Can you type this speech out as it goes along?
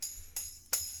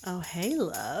Oh, hey,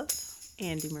 love.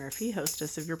 Andy Murphy,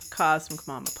 hostess of your Cosmic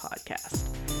Mama podcast.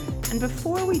 And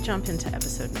before we jump into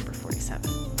episode number 47,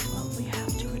 well, we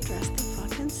have to address the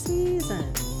fucking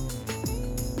season.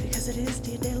 Because it is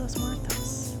Dia de los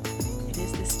Muertos. It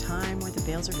is this time where the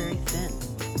veils are very thin.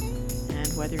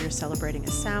 And whether you're celebrating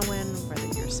a Samhain, whether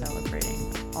you're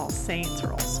celebrating All Saints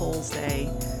or All Souls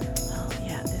Day, well,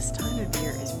 yeah, this time of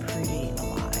year is pretty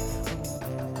alive.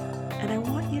 And I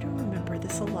want you to remember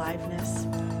this aliveness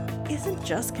isn't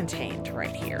just contained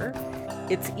right here.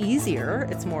 It's easier,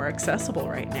 it's more accessible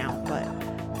right now, but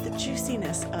the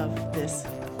juiciness of this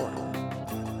portal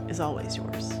is always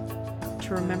yours.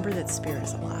 To remember that spirit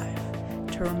is alive,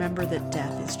 to remember that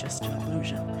death is just an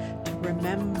illusion, to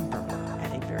remember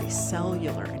at a very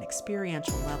cellular and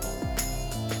experiential level,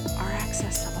 our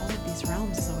access to all of these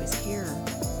realms is always here.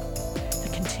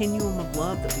 The continuum of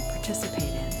love that we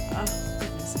participate in, oh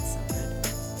goodness, it's so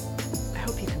good. I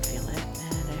hope you can feel it,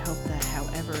 and I hope that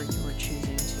however you are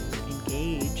choosing to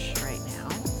engage right now,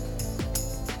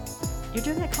 you're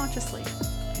doing it consciously,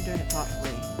 you're doing it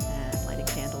thoughtfully, and lighting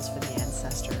candles for the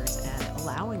ancestors, and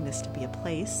allowing this to be a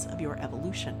place of your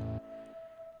evolution.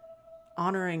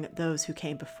 Honoring those who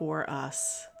came before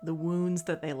us, the wounds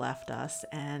that they left us,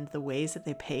 and the ways that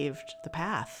they paved the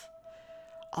path.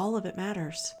 All of it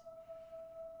matters.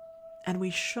 And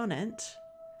we shouldn't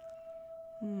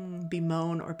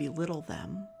bemoan or belittle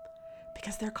them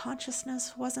because their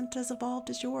consciousness wasn't as evolved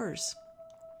as yours.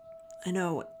 I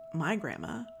know my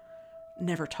grandma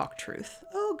never talked truth.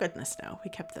 Oh, goodness, no. We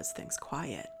kept those things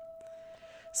quiet.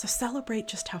 So celebrate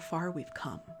just how far we've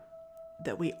come,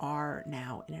 that we are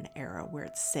now in an era where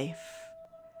it's safe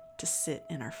to sit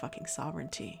in our fucking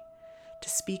sovereignty, to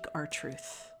speak our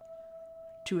truth,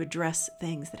 to address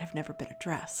things that have never been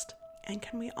addressed. And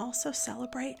can we also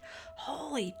celebrate,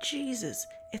 holy Jesus,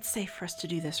 it's safe for us to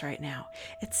do this right now.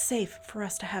 It's safe for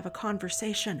us to have a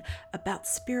conversation about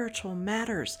spiritual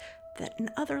matters that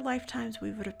in other lifetimes we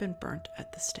would have been burnt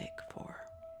at the stake for.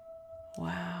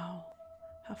 Wow,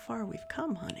 how far we've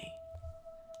come, honey.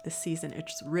 This season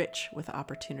is rich with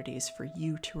opportunities for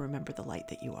you to remember the light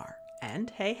that you are.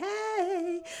 And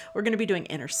hey, we're going to be doing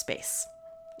inner space.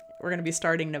 We're going to be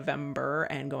starting November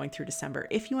and going through December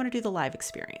if you want to do the live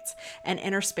experience. And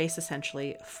inner space,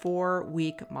 essentially,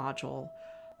 4-week module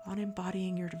on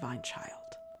embodying your divine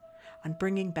child, on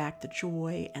bringing back the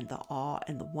joy and the awe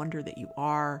and the wonder that you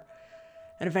are,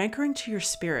 and of anchoring to your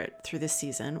spirit through this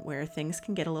season where things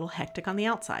can get a little hectic on the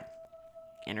outside.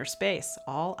 Inner space,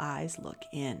 all eyes look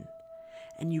in,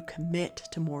 and you commit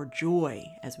to more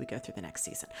joy as we go through the next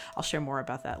season. I'll share more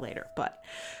about that later, but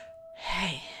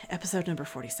hey, episode number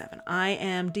 47. I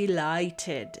am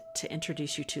delighted to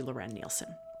introduce you to Loren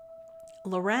Nielsen.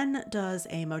 Loren does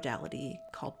a modality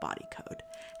called body code.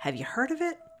 Have you heard of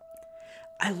it?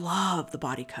 I love the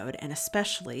body code, and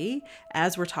especially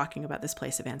as we're talking about this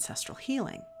place of ancestral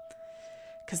healing.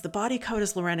 Because the body code,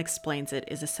 as Loren explains it,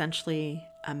 is essentially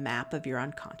a map of your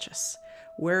unconscious.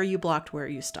 Where are you blocked? Where are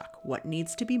you stuck? What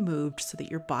needs to be moved so that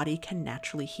your body can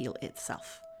naturally heal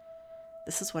itself?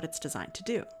 This is what it's designed to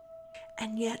do.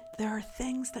 And yet there are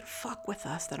things that fuck with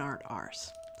us that aren't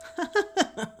ours.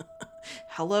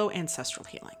 Hello, ancestral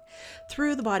healing.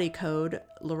 Through the body code,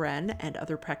 Loren and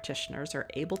other practitioners are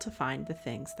able to find the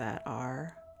things that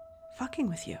are fucking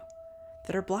with you,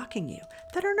 that are blocking you,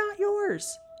 that are not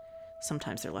yours.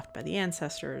 Sometimes they're left by the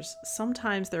ancestors.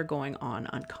 Sometimes they're going on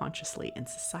unconsciously in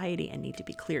society and need to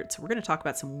be cleared. So we're going to talk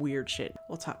about some weird shit.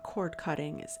 We'll talk cord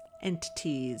cutting as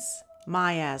entities,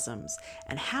 miasms,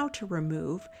 and how to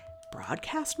remove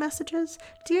broadcast messages.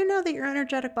 Do you know that your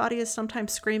energetic body is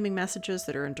sometimes screaming messages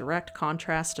that are in direct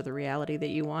contrast to the reality that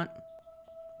you want?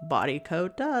 Body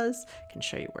code does. Can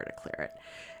show you where to clear it.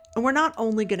 And we're not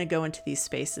only going to go into these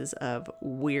spaces of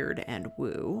weird and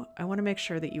woo. I want to make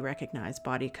sure that you recognize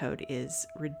body code is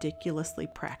ridiculously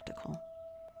practical.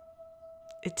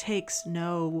 It takes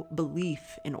no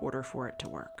belief in order for it to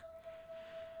work.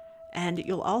 And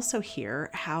you'll also hear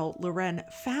how Loren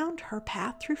found her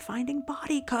path through finding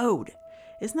body code.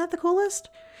 Isn't that the coolest?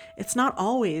 It's not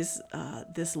always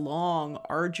this long,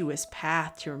 arduous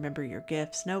path to remember your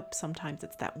gifts. Nope, sometimes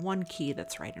it's that one key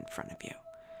that's right in front of you.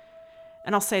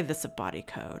 And I'll say this of body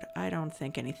code. I don't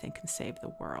think anything can save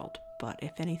the world, but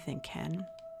if anything can,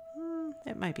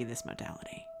 it might be this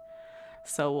modality.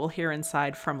 So we'll hear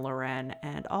inside from Loren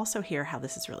and also hear how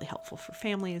this is really helpful for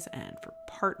families and for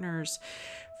partners,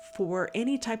 for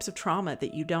any types of trauma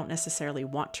that you don't necessarily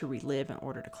want to relive in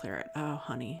order to clear it. Oh,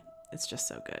 honey, it's just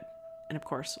so good. And of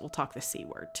course, we'll talk the C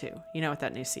word too. You know what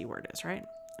that new C word is, right?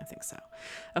 I think so.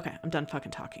 Okay, I'm done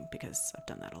fucking talking because I've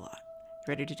done that a lot. You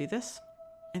ready to do this?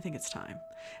 I think it's time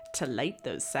to light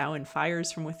those Samhain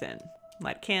fires from within.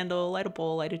 Light a candle, light a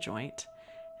bowl, light a joint,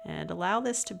 and allow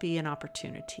this to be an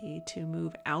opportunity to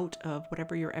move out of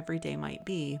whatever your everyday might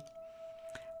be,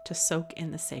 to soak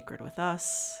in the sacred with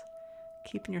us,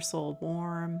 keeping your soul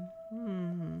warm,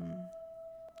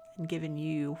 and giving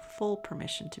you full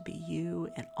permission to be you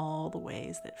in all the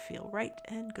ways that feel right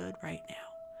and good right now.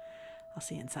 I'll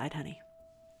see you inside, honey.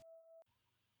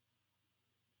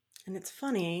 And it's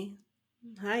funny.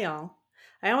 Hi, y'all.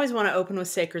 I always want to open with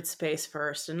sacred space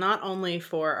first, and not only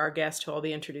for our guest, who I'll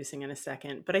be introducing in a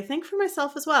second, but I think for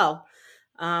myself as well.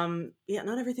 Yeah,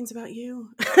 not everything's about you.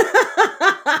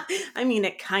 I mean,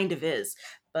 it kind of is,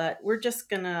 but we're just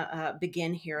gonna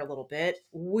begin here a little bit.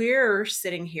 We're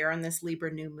sitting here on this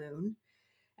Libra new moon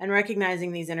and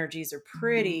recognizing these energies are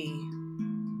pretty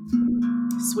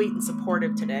sweet and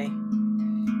supportive today.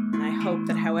 And I hope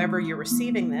that however you're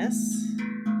receiving this,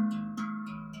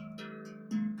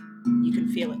 you can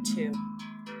feel it too.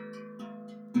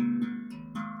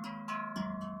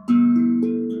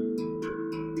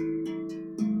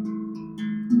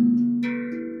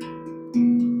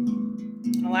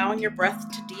 Allowing your breath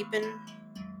to deepen.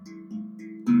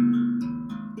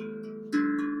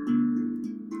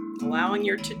 Allowing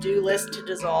your to-do list to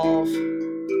dissolve.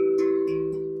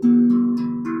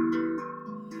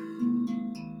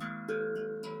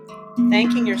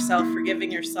 Thanking yourself for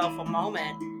giving yourself a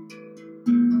moment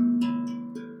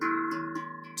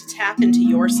to tap into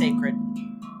your sacred.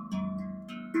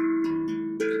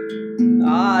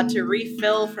 To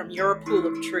refill from your pool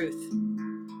of truth.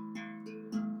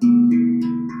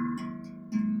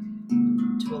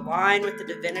 To align with the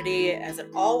divinity as it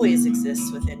always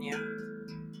exists within you.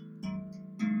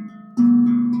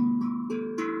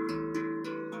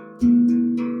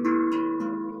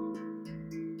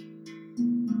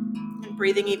 And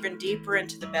breathing even deeper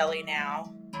into the belly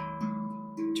now.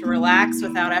 To relax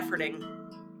without efforting.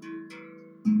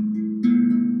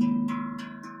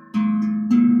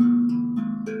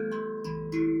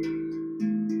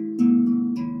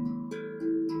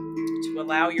 To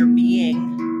allow your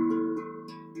being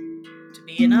to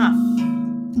be enough.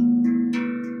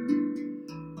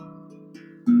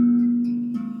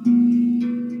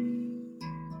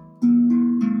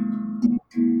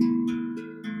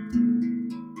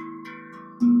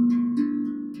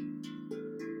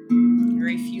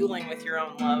 Refueling with your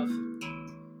own love.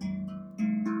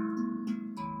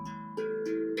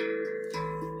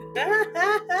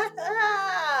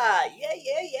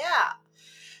 Yeah.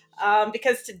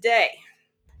 Because today,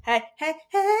 hey,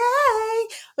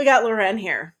 we got Loren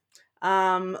here.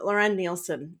 Loren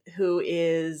Nielsen, who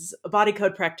is a body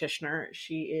code practitioner.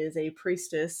 She is a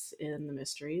priestess in the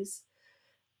mysteries.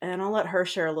 And I'll let her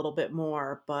share a little bit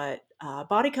more, but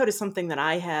body code is something that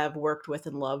I have worked with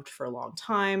and loved for a long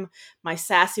time. My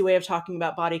sassy way of talking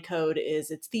about body code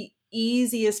is it's the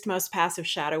easiest, most passive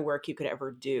shadow work you could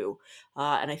ever do.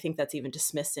 And I think that's even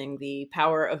dismissing the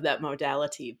power of that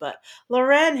modality. But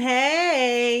Loren,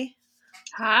 hey.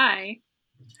 Hi.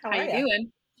 How How are you you?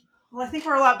 doing? Well, I think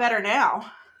we're a lot better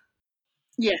now.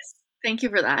 Yes. Thank you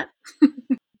for that.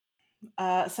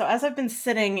 So as I've been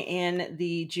sitting in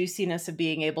the juiciness of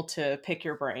being able to pick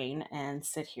your brain and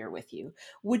sit here with you,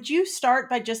 would you start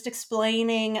by just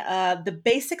explaining the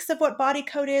basics of what body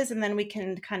code is, and then we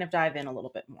can kind of dive in a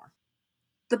little bit more?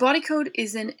 The body code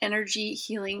is an energy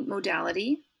healing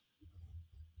modality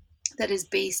that is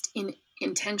based in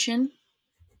intention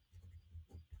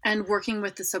and working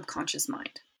with the subconscious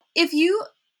mind. If you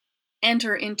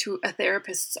enter into a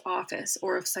therapist's office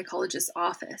or a psychologist's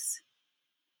office,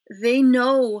 they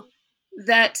know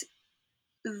that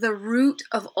the root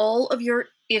of all of your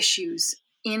issues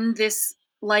in this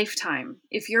lifetime,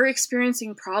 if you're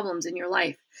experiencing problems in your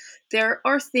life, there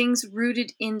are things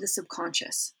rooted in the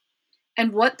subconscious.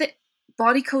 And what the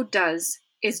body code does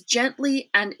is gently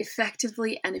and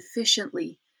effectively and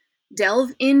efficiently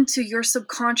delve into your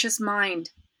subconscious mind,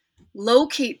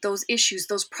 locate those issues,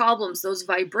 those problems, those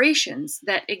vibrations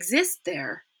that exist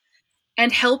there,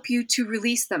 and help you to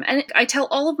release them. And I tell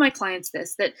all of my clients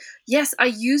this, that yes, I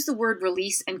use the word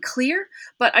release and clear,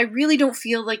 but I really don't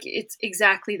feel like it's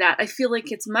exactly that. I feel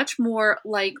like it's much more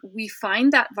like we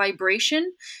find that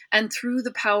vibration, and through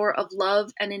the power of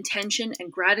love and intention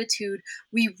and gratitude,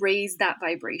 we raise that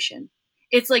vibration.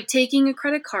 It's like taking a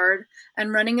credit card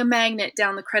and running a magnet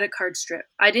down the credit card strip.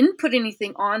 I didn't put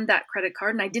anything on that credit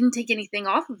card and I didn't take anything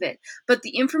off of it, but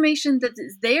the information that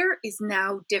is there is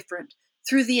now different.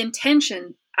 Through the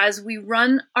intention, as we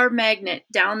run our magnet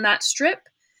down that strip,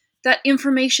 that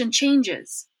information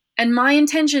changes. And my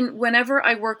intention whenever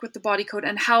I work with the body code,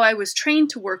 and how I was trained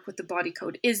to work with the body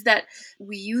code, is that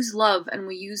we use love and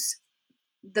we use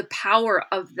the power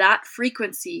of that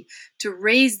frequency to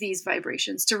raise these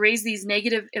vibrations, to raise these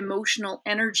negative emotional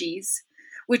energies,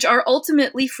 which are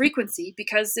ultimately frequency,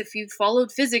 because if you've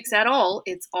followed physics at all,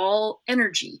 it's all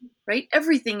energy, right?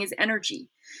 Everything is energy.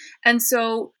 And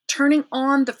so turning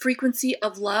on the frequency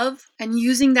of love and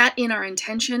using that in our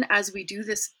intention as we do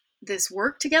this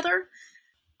work together,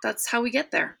 that's how we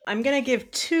get there. I'm going to give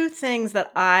two things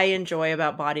that I enjoy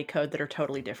about body code that are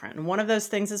totally different. And one of those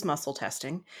things is muscle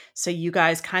testing. So you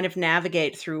guys kind of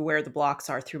navigate through where the blocks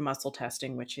are through muscle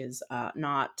testing, which is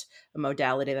not a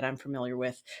modality that I'm familiar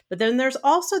with. But then there's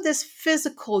also this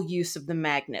physical use of the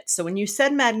magnet. So when you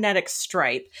said magnetic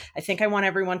stripe, I think I want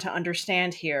everyone to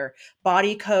understand here,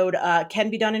 body code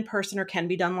can be done in person or can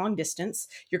be done long distance.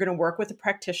 You're going to work with a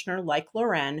practitioner like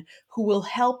Lauren, who will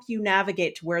help you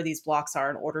navigate to where these blocks are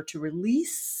in order to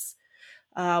release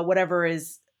whatever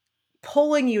is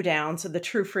pulling you down so the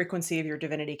true frequency of your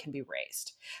divinity can be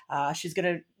raised. She's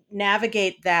going to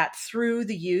navigate that through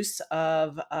the use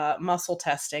of muscle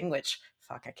testing, which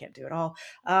I can't do it all.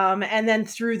 And then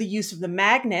through the use of the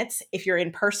magnets. If you're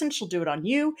in person, she'll do it on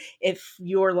you. If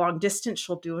you're long distance,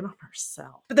 she'll do it on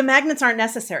herself. But the magnets aren't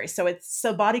necessary.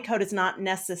 So body code is not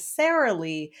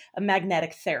necessarily a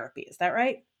magnetic therapy. Is that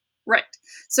right? Right.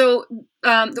 So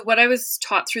what I was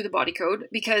taught through the body code,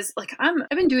 because I've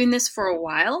been doing this for a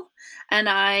while, and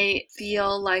I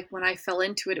feel like when I fell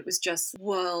into it, it was just,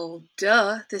 well,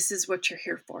 duh, this is what you're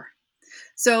here for.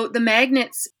 So the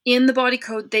magnets in the body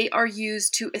code, they are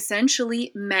used to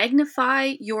essentially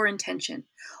magnify your intention.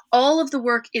 All of the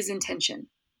work is intention,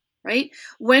 right?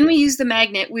 When we use the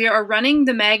magnet, we are running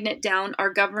the magnet down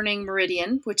our governing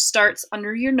meridian, which starts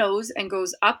under your nose and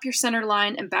goes up your center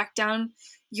line and back down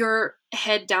your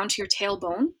head, down to your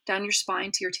tailbone, down your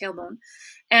spine to your tailbone.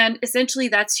 And essentially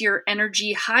that's your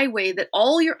energy highway that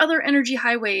all your other energy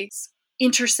highways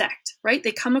intersect, right?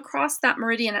 They come across that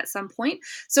meridian at some point.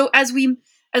 So as we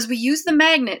use the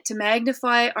magnet to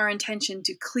magnify our intention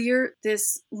to clear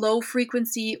this low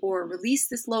frequency or release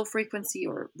this low frequency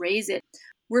or raise it,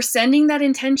 we're sending that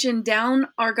intention down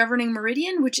our governing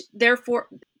meridian, which therefore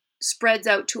spreads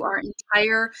out to our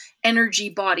entire energy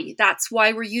body. That's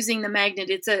why we're using the magnet.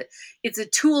 It's a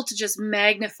tool to just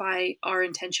magnify our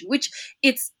intention, which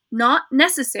it's not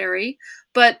necessary,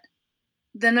 but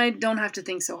then I don't have to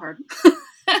think so hard.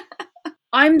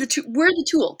 We're the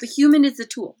tool. The human is the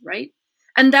tool, right?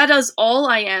 And that is all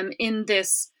I am in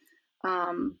this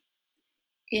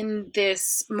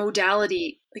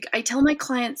modality. I tell my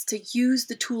clients to use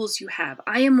the tools you have.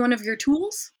 I am one of your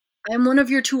tools. I am one of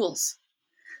your tools.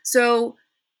 So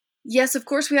yes, of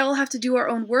course, we all have to do our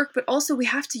own work, but also we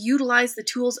have to utilize the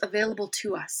tools available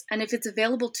to us. And if it's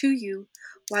available to you,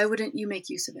 why wouldn't you make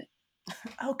use of it?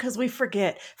 Oh, because we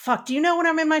forget. Do you know when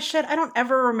I'm in my shit? I don't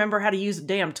ever remember how to use a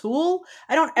damn tool.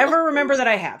 I don't ever remember that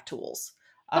I have tools.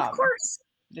 Of course.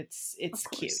 It's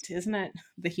cute, isn't it?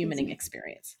 The humaning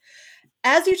experience.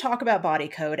 As you talk about body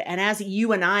code, and as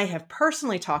you and I have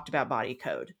personally talked about body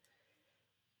code,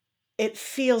 it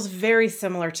feels very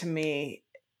similar to me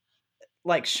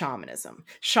like shamanism.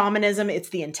 Shamanism, it's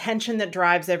the intention that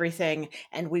drives everything,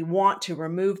 and we want to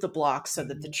remove the blocks so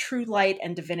that the true light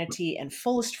and divinity and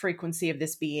fullest frequency of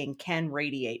this being can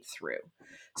radiate through.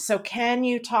 So can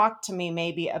you talk to me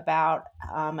maybe about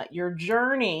your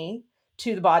journey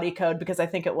to the body code? Because I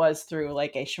think it was through a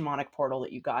shamanic portal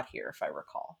that you got here, if I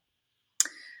recall.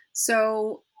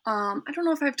 So I don't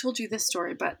know if I've told you this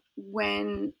story, but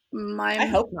when I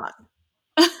hope not.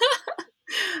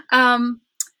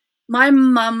 My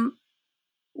mom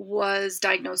was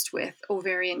diagnosed with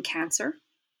ovarian cancer,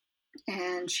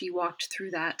 and she walked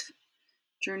through that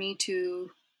journey to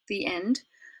the end,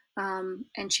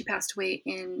 and she passed away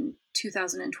in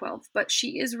 2012. But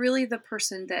she is really the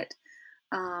person that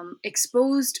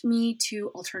exposed me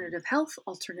to alternative health,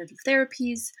 alternative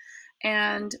therapies.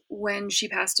 And when she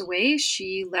passed away,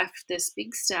 she left this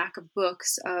big stack of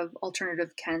books of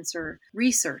alternative cancer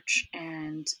research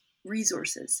and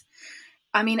resources.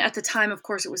 I mean, at the time, of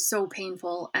course, it was so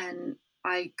painful and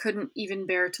I couldn't even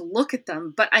bear to look at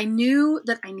them, but I knew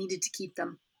that I needed to keep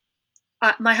them.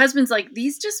 My husband's like,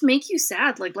 these just make you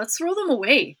sad. Let's throw them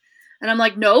away. And I'm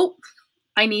like, no,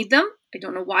 I need them. I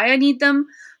don't know why I need them,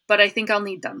 but I think I'll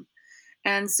need them.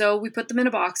 And so we put them in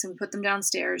a box and we put them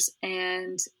downstairs.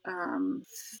 And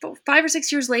 5 or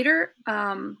 6 years later,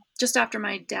 just after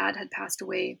my dad had passed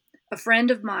away, a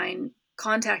friend of mine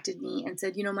contacted me and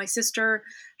said, my sister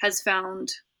has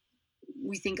found,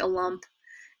 we think, a lump.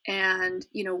 And,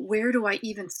 where do I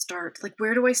even start?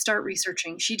 Where do I start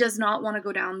researching? She does not want to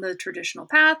go down the traditional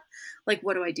path.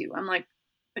 What do I do? I'm like,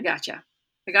 I gotcha.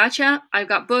 I gotcha. I've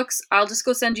got books. I'll just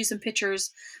go send you some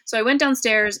pictures. So I went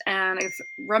downstairs and I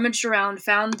rummaged around,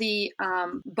 found the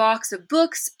box of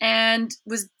books, and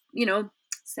was,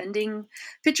 sending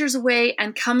pictures away,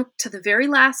 and come to the very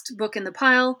last book in the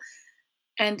pile,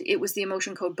 and it was the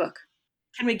emotion code book.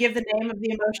 Can we give the name of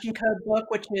the emotion code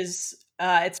book, which is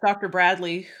it's Dr.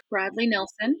 Bradley? Bradley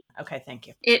Nielsen. Okay, thank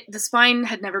you. The spine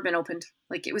had never been opened.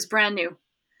 Like, it was brand new.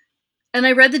 And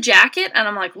I read the jacket and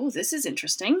I'm like, "Ooh, this is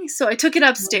interesting." So I took it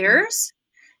upstairs,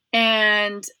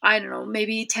 and I don't know,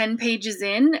 maybe 10 pages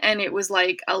in, and it was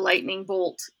like a lightning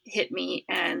bolt hit me,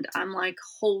 and I'm like,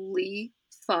 "Holy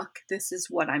fuck, this is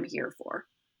what I'm here for."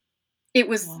 It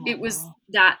was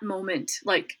that moment.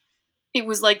 Like, it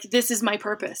was like, this is my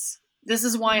purpose. This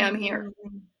is why I'm here.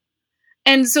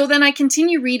 And so then I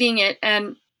continue reading it,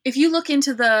 and if you look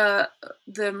into the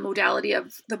modality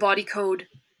of the body code,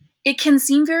 it can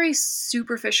seem very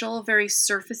superficial, very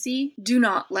surfacey. Do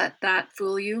not let that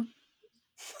fool you.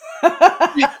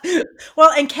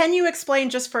 Well, and can you explain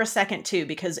just for a second too?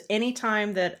 Because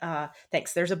anytime that,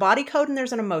 thanks, there's a body code and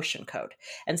there's an emotion code.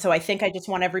 And so I think I just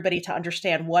want everybody to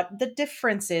understand what the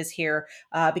difference is here,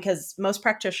 because most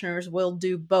practitioners will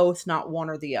do both, not one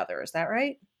or the other. Is that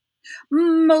right?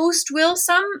 Most will.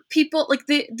 Some people, like,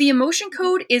 the emotion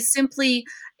code is simply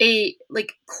a,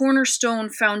 like, cornerstone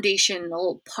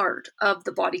foundational part of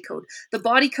the body code. The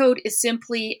body code is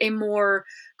simply a more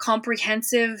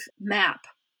comprehensive map.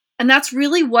 And that's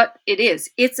really what it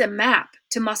is. It's a map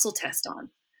to muscle test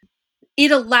on. It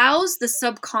allows the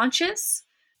subconscious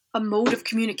a mode of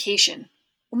communication.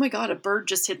 Oh my God, a bird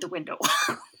just hit the window.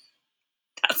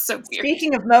 That's so weird.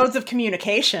 Speaking of modes of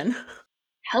communication.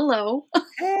 Hello.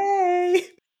 Hey.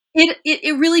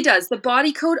 It really does. The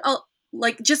body code,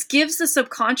 like, just gives the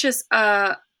subconscious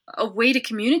a way to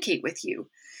communicate with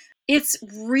you. It's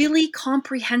really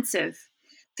comprehensive.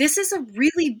 This is a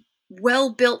really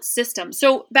well-built system.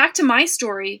 So back to my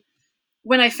story,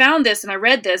 when I found this and I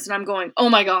read this, and I'm going, "Oh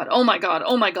my God, oh my God,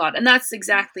 oh my God." And that's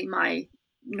exactly my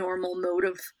normal mode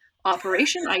of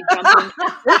operation. I jump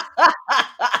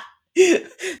in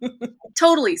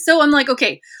totally. So I'm like,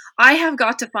 okay, I have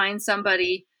got to find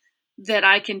somebody that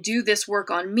I can do this work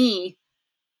on me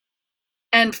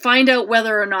and find out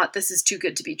whether or not this is too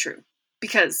good to be true,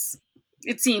 because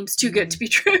it seems too good to be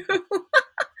true.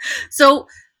 So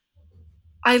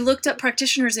I looked up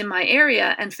practitioners in my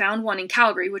area and found one in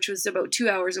Calgary, which was about 2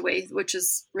 hours away, which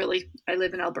is really, I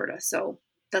live in Alberta, so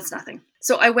that's nothing.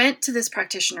 So I went to this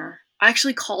practitioner. I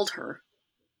actually called her,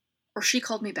 or she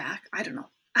called me back. I don't know.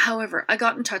 However, I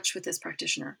got in touch with this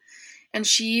practitioner, and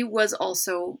she was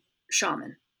also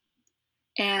shaman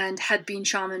and had been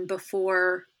shaman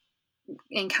before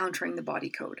encountering the body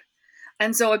code.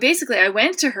 And so I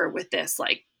went to her with this,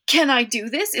 like, "Can I do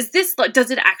this? Is this, like,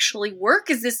 does it actually work?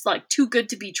 Is this, like, too good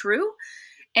to be true?"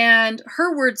 And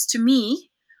her words to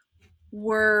me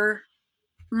were,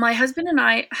 "My husband and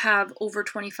I have over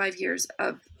 25 years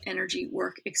of energy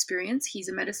work experience. He's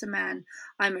a medicine man.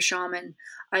 I'm a shaman.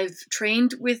 I've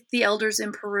trained with the elders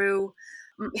in Peru.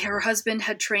 Her husband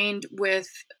had trained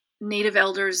with native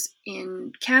elders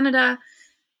in Canada."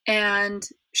 And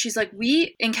she's like,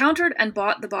 "We encountered and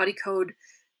bought the body code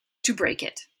to break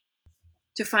it,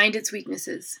 to find its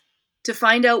weaknesses, to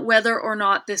find out whether or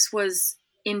not this was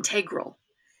integral."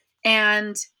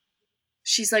 And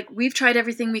she's like, "We've tried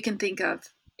everything we can think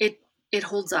of. It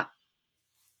holds up."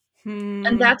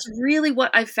 And that's really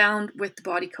what I found with the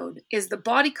body code, is the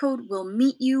body code will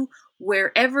meet you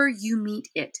wherever you meet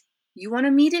it. You want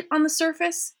to meet it on the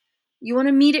surface? You want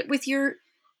to meet it with your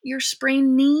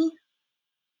sprained knee?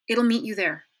 It'll meet you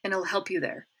there, and it'll help you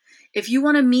there. If you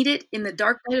want to meet it in the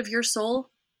dark night of your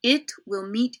soul, it will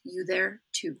meet you there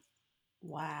too.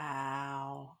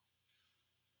 Wow.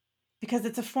 Because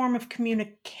it's a form of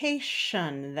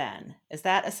communication then. Is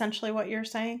that essentially what you're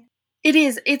saying? It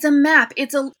is. It's a map.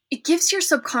 It gives your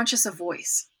subconscious a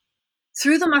voice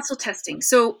through the muscle testing.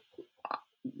 So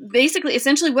basically,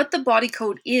 essentially what the body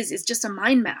code is just a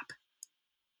mind map.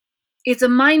 It's a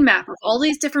mind map of all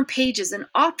these different pages and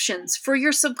options for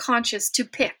your subconscious to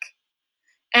pick.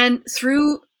 And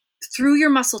through your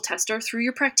muscle tester, through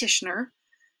your practitioner,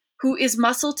 who is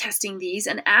muscle testing these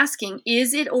and asking,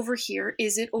 is it over here?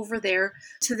 Is it over there?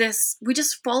 To this, we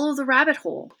just follow the rabbit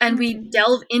hole and we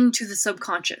delve into the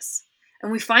subconscious,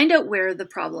 and we find out where the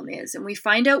problem is, and we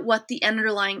find out what the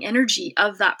underlying energy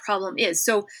of that problem is.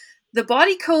 So the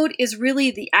body code is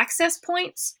really the access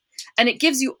points, and it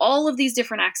gives you all of these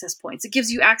different access points. It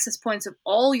gives you access points of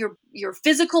all your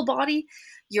physical body,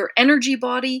 your energy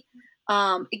body.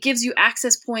 It gives you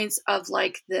access points of,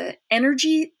 like, the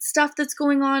energy stuff that's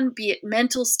going on, be it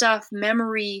mental stuff,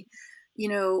 memory,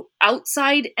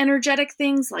 outside energetic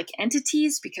things like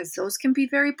entities, because those can be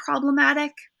very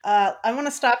problematic. I want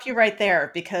to stop you right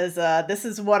there because this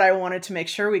is what I wanted to make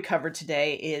sure we covered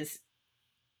today is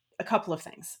a couple of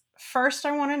things. First,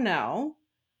 I want to know,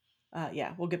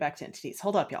 yeah, we'll get back to entities.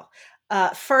 Hold up, y'all.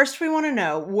 First, we want to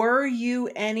know, were you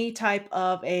any type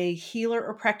of a healer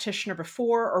or practitioner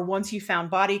before, or once you found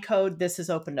body code, this has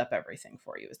opened up everything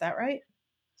for you? Is that right?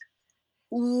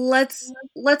 Let's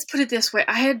put it this way.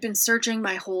 I had been searching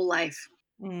my whole life.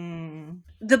 Mm.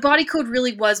 The body code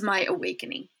really was my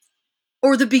awakening,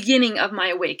 or the beginning of my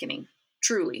awakening,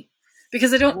 truly.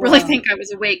 Because I don't really think I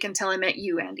was awake until I met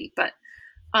you, Andy. But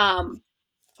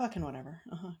fucking whatever.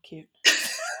 Cute.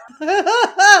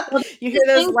 well, You hear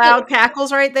those loud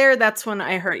cackles right there? That's when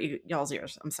I hurt y'all's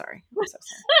ears. I'm sorry. I'm so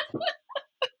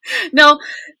sorry. No,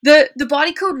 the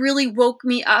body code really woke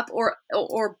me up, or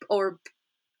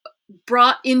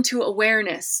brought into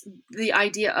awareness the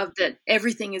idea of that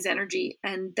everything is energy,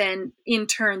 and then in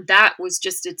turn that was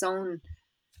just its own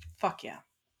fuck yeah,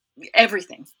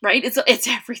 everything, right? It's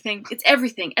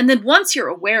everything. And then once you're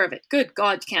aware of it, good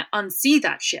God, you can't unsee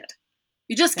that shit.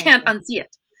 You just can't unsee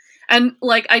it. And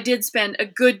like, I did spend a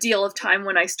good deal of time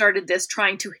when I started this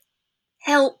trying to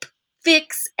help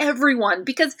fix everyone,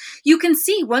 because you can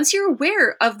see once you're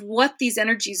aware of what these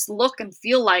energies look and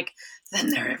feel like, then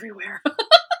they're everywhere.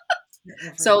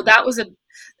 So that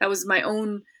was my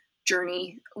own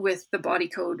journey with the body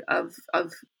code of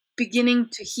beginning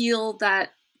to heal that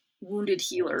wounded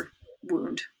healer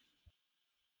wound.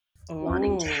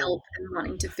 Wanting to help and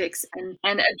wanting to fix and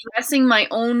addressing my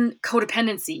own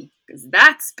codependency, because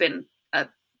that's been a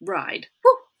ride.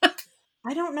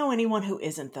 I don't know anyone who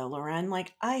isn't, though, Lauren.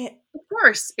 Like, of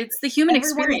course, it's the human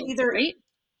experience, either right?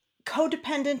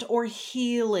 Codependent or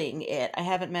healing it. I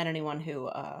haven't met anyone who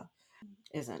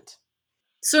isn't.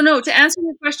 So no, to answer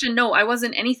your question, no, I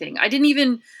wasn't anything. I didn't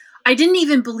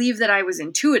even believe that I was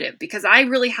intuitive, because I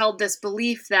really held this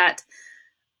belief that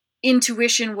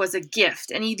intuition was a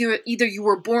gift, and either you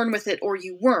were born with it or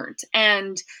you weren't,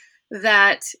 and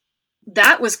that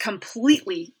was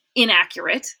completely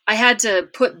inaccurate. I had to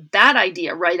put that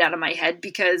idea right out of my head,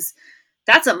 because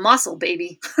that's a muscle,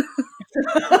 baby.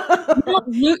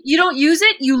 You don't use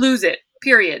it, you lose it,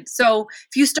 period. So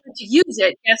if you start to use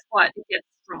it, guess what? It gets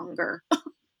stronger.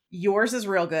 Yours is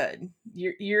real good.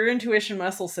 Your intuition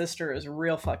muscle, sister, is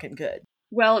real fucking good.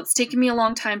 Well, it's taken me a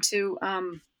long time to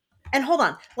and hold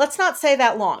on, let's not say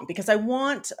that long, because I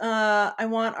want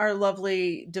our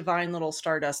lovely divine little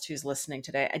stardust who's listening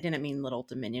today. I didn't mean little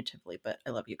diminutively, but I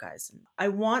love you guys. And I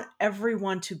want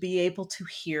everyone to be able to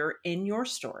hear in your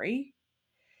story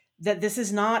that this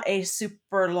is not a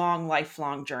super long,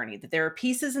 lifelong journey, that there are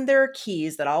pieces and there are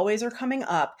keys that always are coming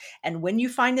up. And when you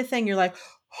find the thing, you're like,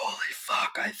 holy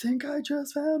fuck, I think I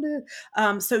just found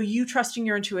it. So you trusting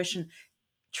your intuition,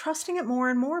 trusting it more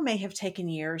and more may have taken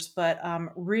years, but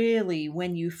really,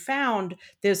 when you found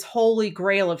this holy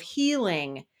grail of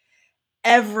healing,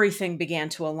 everything began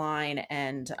to align.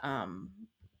 And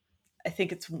I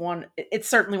think it's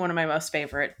certainly one of my most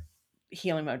favorite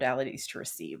healing modalities to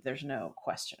receive. There's no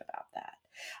question about that.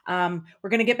 We're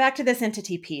going to get back to this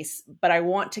entity piece, but I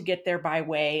want to get there by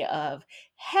way of,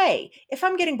 hey, if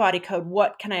I'm getting body code,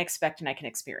 what can I expect and I can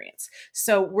experience?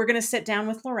 So we're going to sit down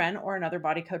with Loren or another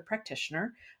body code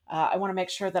practitioner. I want to make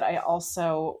sure that I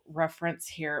also reference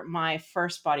here my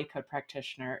first body code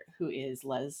practitioner, who is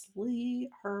Leslie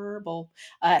Herbal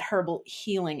at Herbal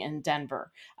Healing in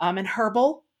Denver. And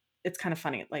Herbal, it's kind of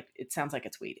funny. Like, it sounds like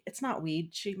it's weed. It's not weed.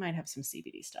 She might have some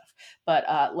CBD stuff.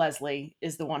 But Leslie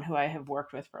is the one who I have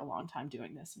worked with for a long time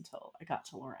doing this until I got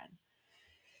to Loren.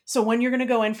 So when you're going to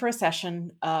go in for a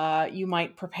session, you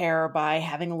might prepare by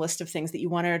having a list of things that you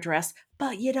want to address,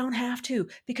 but you don't have to,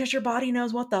 because your body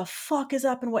knows what the fuck is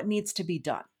up and what needs to be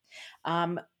done.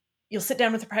 You'll sit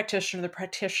down with the practitioner. The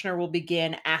practitioner will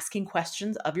begin asking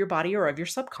questions of your body or of your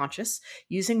subconscious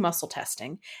using muscle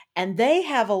testing. And they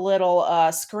have a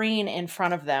little screen in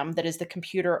front of them that is the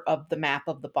computer of the map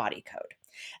of the body code.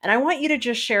 And I want you to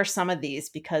just share some of these,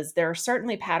 because there are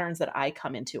certainly patterns that I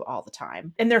come into all the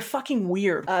time. And they're fucking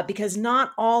weird because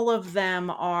not all of them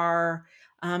are,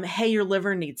 hey, your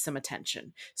liver needs some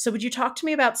attention. So would you talk to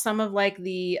me about some of like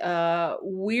the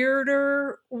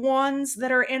weirder ones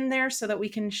that are in there so that we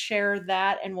can share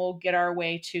that, and we'll get our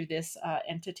way to this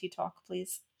entity talk,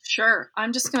 please? Sure.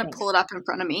 I'm just going to pull it up in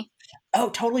front of me. Oh,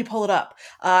 totally pull it up.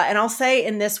 And I'll say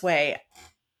in this way,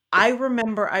 I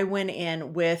remember I went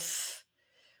in with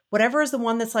whatever is the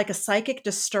one that's like a psychic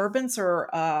disturbance or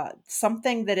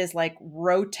something that is like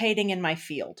rotating in my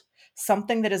field.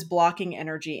 something that is blocking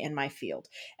energy in my field.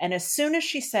 And as soon as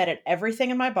she said it,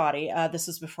 everything in my body, this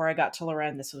was before I got to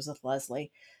Loren, this was with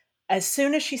Leslie. As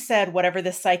soon as she said whatever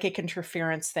this psychic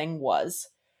interference thing was,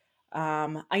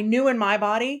 I knew in my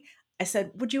body, I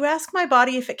said, would you ask my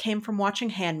body if it came from watching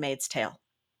Handmaid's Tale?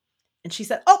 And she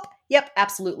said, oh, yep,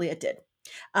 absolutely it did.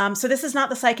 So this is not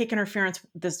the psychic interference.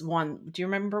 This one, do you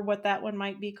remember what that one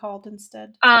might be called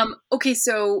instead? Okay,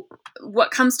 so what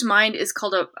comes to mind is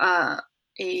called oh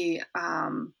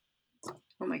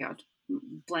my God,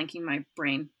 blanking my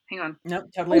brain. Hang on. Nope,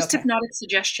 totally okay. Post-hypnotic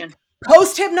suggestion.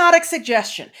 Post-hypnotic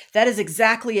suggestion. That is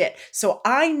exactly it. So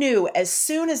I knew as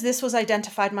soon as this was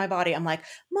identified in my body, I'm like,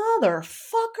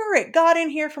 motherfucker, it got in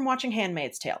here from watching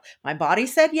Handmaid's Tale. My body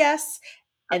said yes.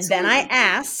 And Absolutely. then I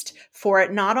asked for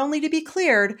it not only to be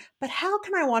cleared, but how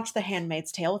can I watch The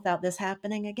Handmaid's Tale without this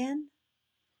happening again?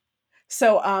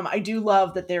 So I do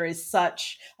love that there is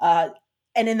such, and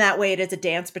in that way, it is a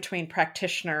dance between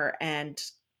practitioner and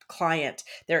client.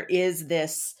 There is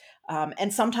this,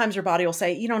 and sometimes your body will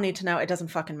say, "You don't need to know. It doesn't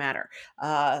fucking matter."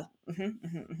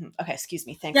 Okay, excuse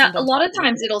me. Thanks. Yeah, I'm a done lot of talking.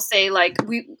 times it'll say like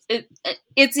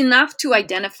it's enough to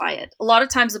identify it. A lot of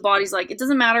times the body's like, it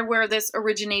doesn't matter where this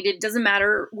originated, doesn't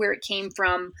matter where it came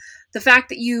from. The fact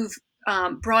that you've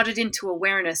brought it into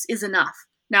awareness is enough.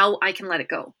 Now I can let it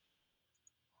go.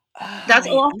 That's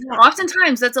Wait,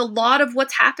 oftentimes that's a lot of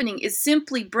what's happening is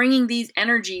simply bringing these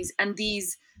energies and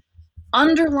these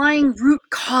underlying root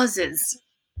causes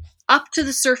up to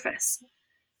the surface,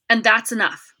 and that's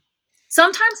enough.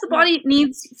 Sometimes the body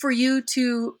needs for you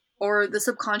to, or the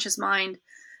subconscious mind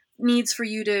needs for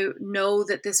you to know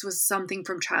that this was something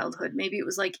from childhood. Maybe it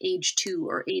was like age 2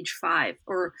 or age 5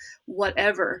 or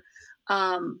whatever.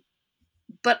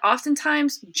 But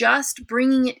oftentimes just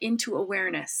bringing it into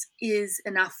awareness is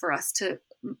enough for us to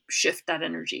shift that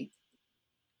energy.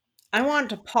 I want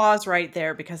to pause right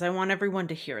there because I want everyone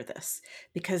to hear this,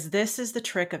 because this is the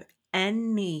trick of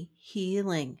any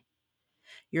healing.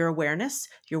 Your awareness,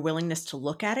 your willingness to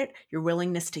look at it, your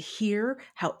willingness to hear,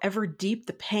 however deep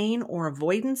the pain or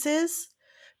avoidance is,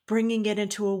 bringing it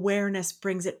into awareness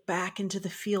brings it back into the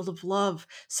field of love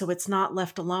so it's not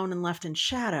left alone and left in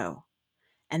shadow.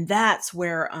 And that's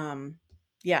where,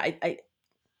 I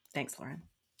thanks, Lauren.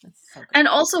 That's so good. And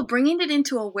also bringing it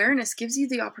into awareness gives you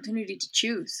the opportunity to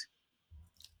choose.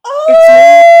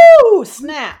 Oh,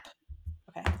 snap.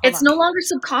 Okay, It's no longer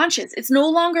subconscious. It's no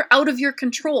longer out of your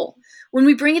control. When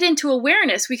we bring it into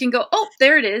awareness, we can go, oh,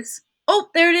 there it is. Oh,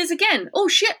 there it is again. Oh,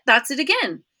 shit, that's it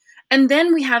again. And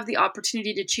then we have the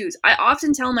opportunity to choose. I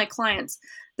often tell my clients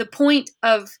the point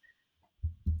of,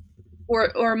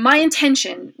 or my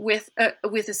intention with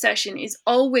a session is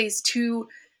always to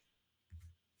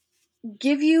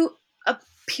give you a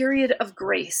period of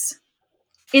grace.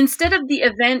 Instead of the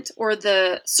event or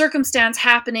the circumstance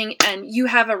happening and you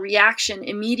have a reaction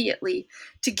immediately,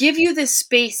 to give you this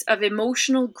space of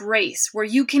emotional grace where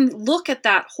you can look at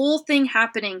that whole thing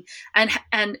happening and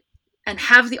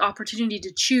have the opportunity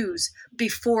to choose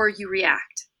before you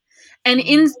react. And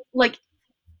in like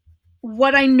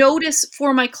what I notice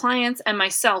for my clients and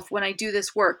myself when I do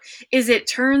this work is it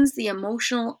turns the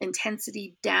emotional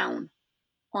intensity down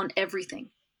on everything,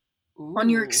 on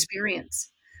your experience.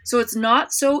 So it's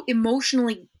not so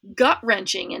emotionally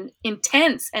gut-wrenching and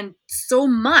intense and so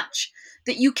much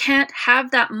that you can't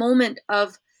have that moment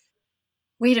of,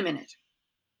 wait a minute,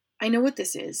 I know what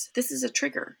this is. This is a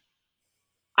trigger.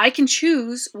 I can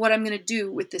choose what I'm going to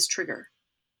do with this trigger.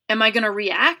 Am I going to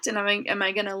react and am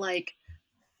I going to like,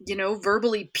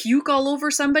 verbally puke all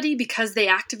over somebody because they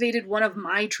activated one of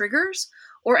my triggers?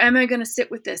 Or am I going to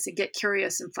sit with this and get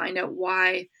curious and find out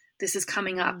why this is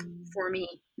coming up for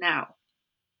me now?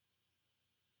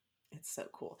 It's so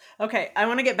cool. Okay, I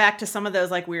want to get back to some of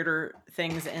those like weirder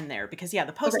things in there because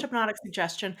the post-hypnotic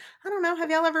suggestion, I don't know,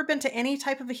 have y'all ever been to any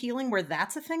type of a healing where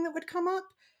that's a thing that would come up?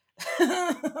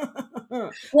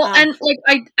 Well,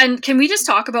 and can we just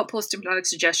talk about post-hypnotic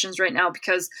suggestions right now?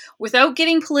 Because without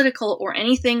getting political or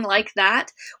anything like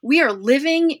that, we are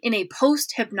living in a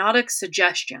post-hypnotic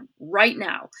suggestion right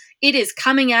now. It is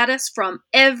coming at us from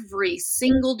every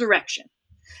single direction.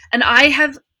 And I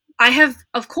have,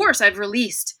 of course, I've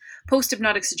released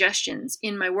post-hypnotic suggestions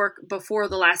in my work before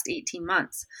the last 18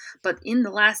 months. But in the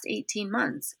last 18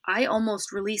 months, I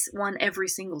almost release one every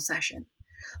single session.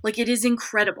 Like, it is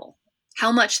incredible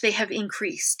how much they have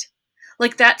increased.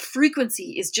 Like, that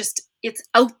frequency is just, it's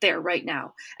out there right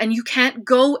now. And you can't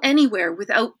go anywhere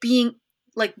without being,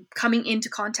 like, coming into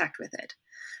contact with it.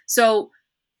 So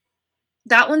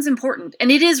that one's important.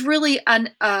 And it is really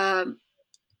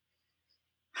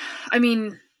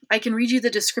I can read you the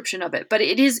description of it, but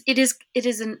it is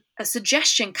a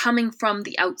suggestion coming from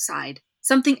the outside,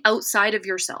 something outside of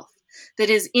yourself that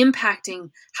is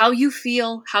impacting how you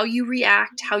feel, how you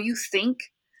react, how you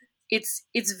think.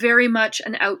 It's very much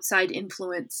an outside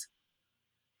influence.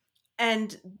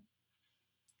 And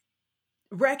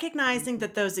recognizing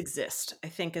that those exist, I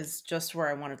think, is just where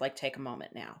I want to like take a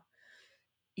moment now.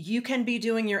 You can be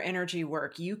doing your energy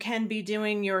work. You can be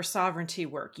doing your sovereignty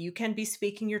work. You can be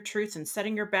speaking your truths and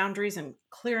setting your boundaries and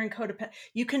clearing codependent.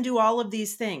 You can do all of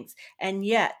these things. And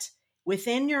yet,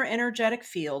 within your energetic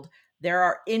field, there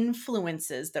are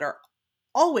influences that are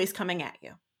always coming at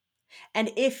you.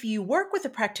 And if you work with a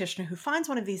practitioner who finds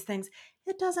one of these things,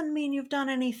 it doesn't mean you've done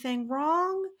anything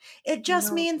wrong. It just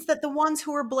No. means that the ones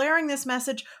who are blaring this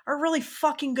message are really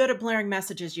fucking good at blaring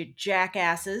messages, you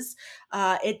jackasses.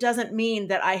 It doesn't mean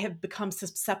that I have become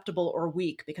susceptible or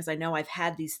weak, because I know I've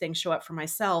had these things show up for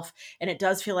myself, and it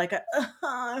does feel like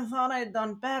I thought I'd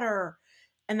done better.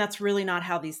 And that's really not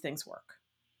how these things work.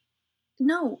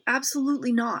 No,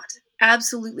 absolutely not.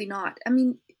 Absolutely not. I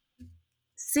mean,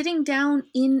 sitting down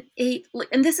in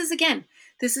and this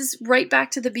is right back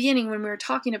to the beginning when we were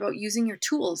talking about using your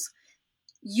tools.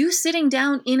 You sitting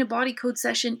down in a body code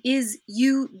session is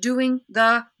you doing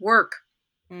the work.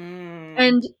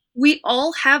 And we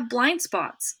all have blind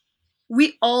spots.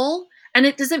 And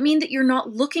it doesn't mean that you're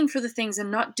not looking for the things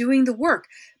and not doing the work.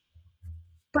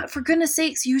 But for goodness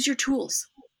sakes, use your tools.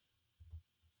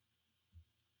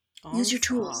 Use your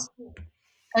tools.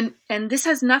 And this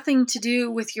has nothing to do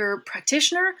with your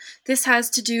practitioner. This has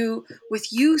to do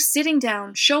with you sitting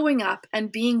down, showing up,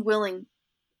 and being willing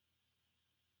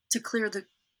to clear the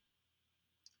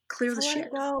Let shit.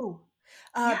 it go.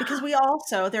 Yeah. Because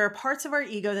there are parts of our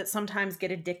ego that sometimes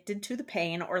get addicted to the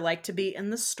pain or like to be in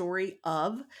the story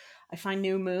of. I find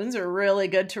new moons are really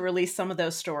good to release some of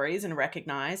those stories and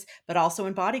recognize, but also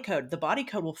in body code. The body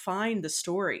code will find the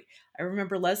story. I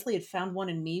remember Leslie had found one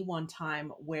in me one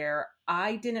time where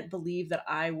I didn't believe that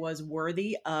I was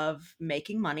worthy of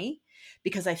making money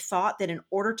because I thought that in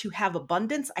order to have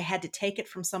abundance, I had to take it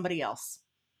from somebody else.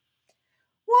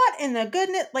 What in the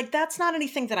goodness? Like, that's not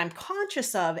anything that I'm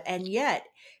conscious of. And yet,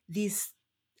 these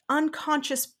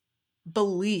unconscious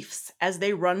beliefs as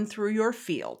they run through your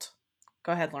field.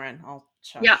 Go ahead, Lauren. I'll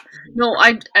shush. Yeah. No,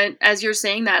 I as you're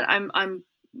saying that, I'm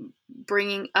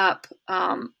bringing up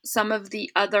some of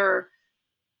the other,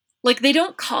 like, they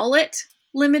don't call it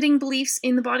limiting beliefs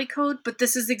in the body code, but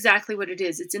this is exactly what it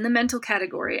is. It's in the mental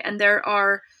category, and there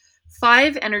are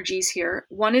 5 energies here.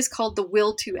 One is called the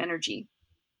will to energy.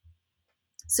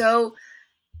 So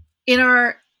in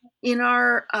our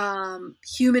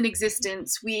human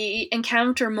existence, we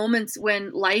encounter moments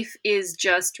when life is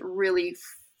just really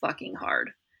fucking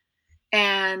hard,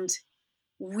 and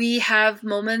we have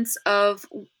moments of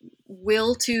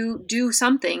will to do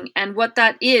something, and what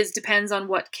that is depends on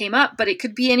what came up, but it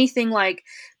could be anything like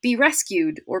be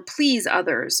rescued or please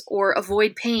others or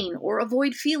avoid pain or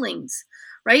avoid feelings,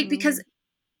 right? Because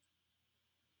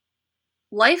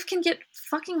life can get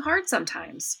fucking hard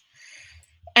sometimes,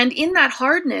 and in that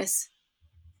hardness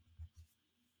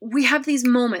we have these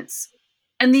moments,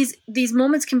 and these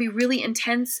moments can be really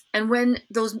intense, and when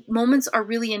those moments are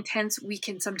really intense, we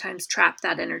can sometimes trap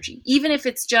that energy, even if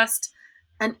it's just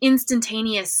an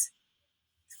instantaneous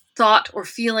thought or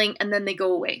feeling, and then they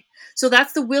go away. So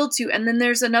that's the will to. And then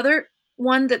there's another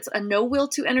one that's a no will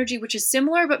to energy, which is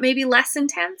similar but maybe less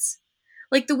intense.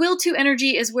 Like, the will to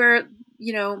energy is where,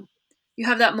 you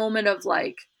have that moment of,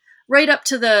 like, right up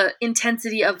to the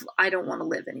intensity of I don't want to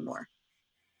live anymore.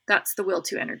 That's the will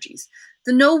to energies.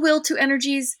 The no will to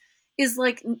energies is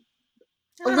like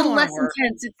a little less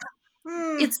intense.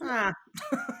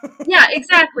 Yeah,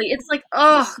 exactly. It's like,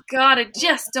 oh God, I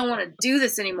just don't want to do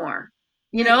this anymore.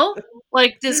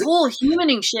 Like, this whole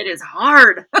humaning shit is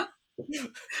hard.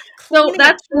 So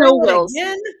that's no wills.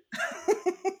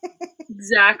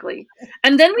 Exactly.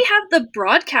 And then we have the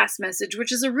broadcast message,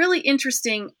 which is a really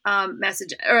interesting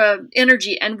message,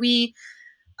 energy. And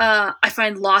I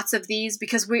find lots of these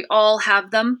because we all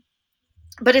have them.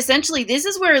 But essentially, this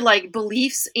is where, like,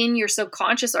 beliefs in your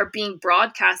subconscious are being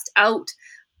broadcast out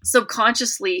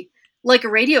subconsciously, like a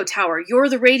radio tower. You're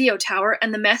the radio tower,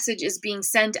 and the message is being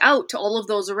sent out to all of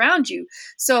those around you.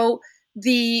 So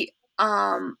the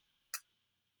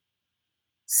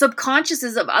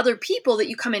subconsciouses of other people that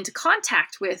you come into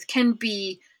contact with can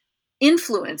be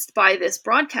influenced by this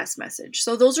broadcast message.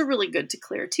 So those are really good to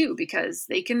clear too, because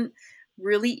they can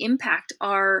really impact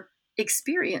our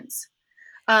experience.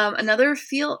 Another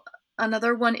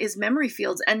one is memory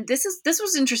fields, and this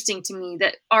was interesting to me,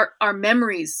 that our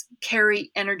memories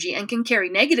carry energy and can carry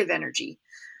negative energy.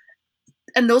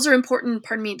 And those are important,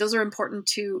 pardon me, those are important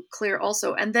to clear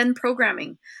also. And then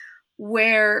programming,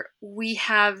 where we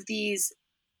have these,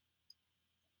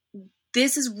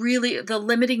 this is really the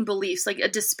limiting beliefs. Like a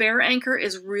despair anchor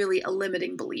is really a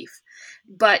limiting belief,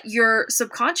 but your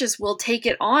subconscious will take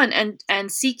it on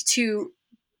and seek to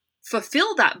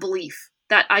fulfill that belief,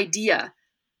 that idea,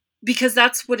 because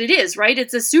that's what it is, right?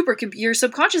 It's a supercomputer. Your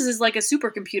subconscious is like a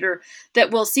supercomputer that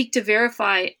will seek to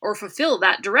verify or fulfill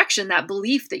that direction, that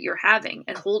belief that you're having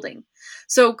and holding.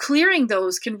 So clearing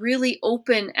those can really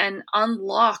open and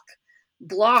unlock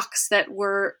blocks that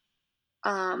were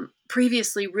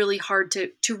previously really hard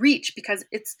to reach, because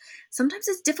sometimes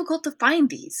it's difficult to find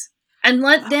these, and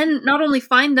then not only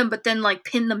find them, but then like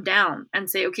pin them down and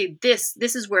say, okay, this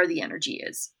is where the energy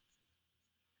is.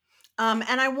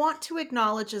 And I want to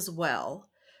acknowledge as well,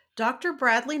 Dr.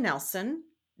 Bradley Nelson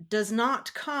does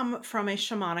not come from a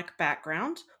shamanic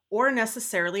background or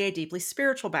necessarily a deeply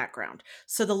spiritual background.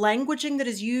 So the languaging that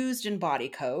is used in body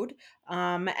code,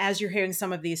 as you're hearing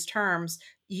some of these terms,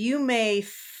 you may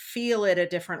feel it a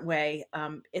different way.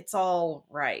 It's all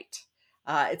right.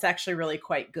 It's actually really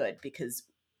quite good because,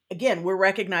 again, we're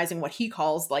recognizing what he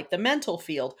calls like the mental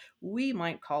field. We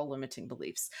might call limiting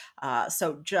beliefs.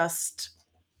 So just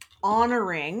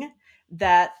honoring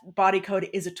that body code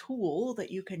is a tool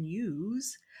that you can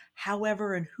use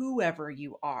however and whoever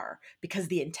you are, because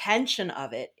the intention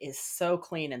of it is so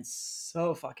clean and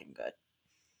so fucking good.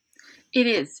 It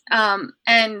is.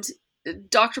 And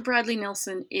Dr. Bradley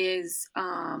Nielsen is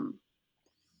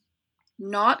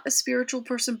not a spiritual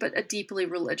person, but a deeply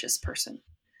religious person.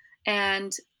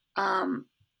 And um,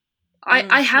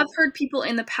 I have heard people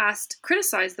in the past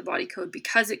criticize the body code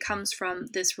because it comes from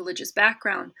this religious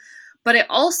background. But I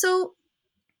also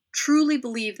truly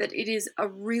believe that it is a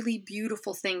really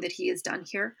beautiful thing that he has done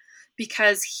here,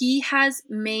 because he has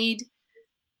made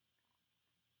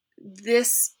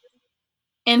this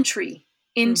entry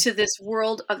Mm. into this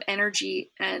world of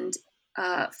energy and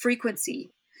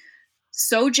frequency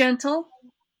so gentle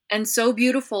and so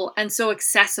beautiful and so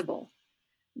accessible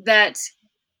that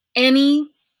any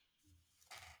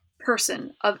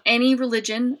person of any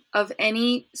religion, of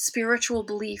any spiritual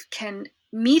belief, can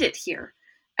meet it here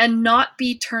and not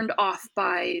be turned off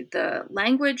by the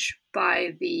language,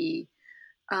 by the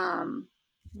um,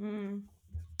 Mm.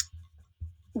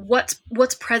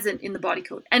 what's present in the body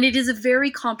code. And it is a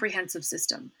very comprehensive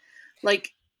system.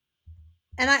 Like,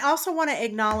 And I also want to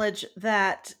acknowledge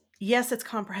that, yes, it's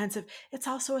comprehensive. It's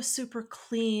also a super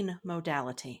clean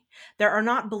modality. There are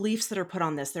not beliefs that are put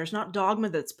on this. There's not dogma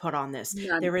that's put on this.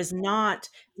 none, There is not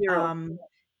zero. um,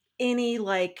 any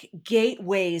like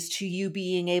gateways to you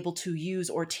being able to use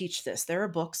or teach this. There are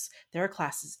books, there are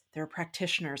classes, there are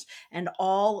practitioners, and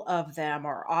all of them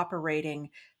are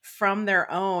operating from their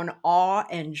own awe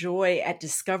and joy at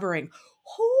discovering,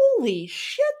 holy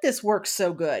shit, this works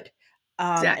so good.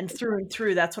 And Exactly.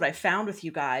 through, that's what I found with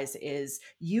you guys is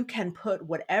you can put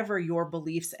whatever your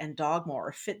beliefs and dogma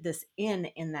or fit this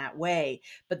in that way,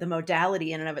 but the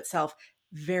modality in and of itself,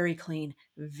 very clean,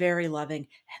 very loving,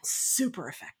 and super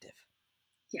effective.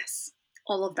 Yes,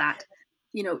 all of that.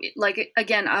 Like,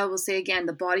 again, I will say again,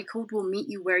 the body code will meet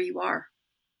you where you are.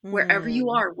 Wherever you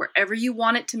Mm. are, wherever you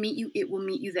want it to meet you, it will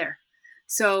meet you there.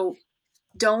 So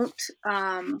don't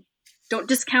don't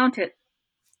discount it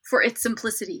for its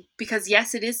simplicity, because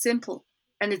yes, it is simple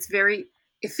and it's very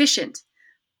efficient,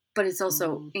 but it's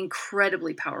also Mm.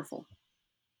 incredibly powerful.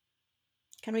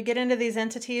 Can we get into these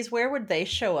entities? Where would they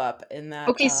show up in that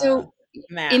Okay, so in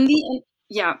map? the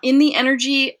in the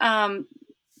energy um,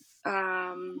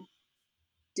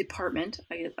 department,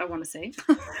 I want to say,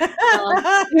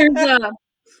 there's a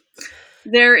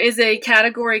there is a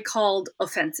category called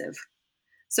offensive.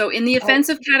 So in the Oh,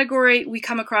 offensive category, we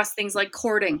come across things like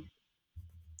courting,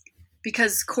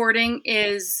 because courting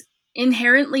is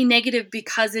inherently negative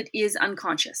because it is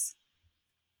unconscious,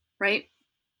 right?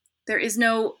 There is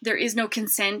no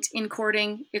consent in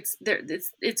courting. It's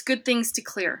good things to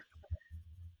clear.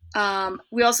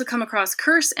 We also come across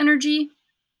curse energy.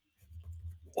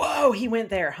 whoa, he went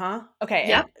there, huh? Okay,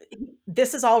 Yep. and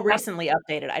this is all Yep. recently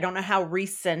updated. I don't know how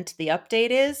recent the update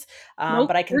is, Nope.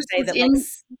 but I can Curse say was that like, in.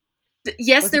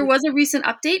 Yes, was it? there was a recent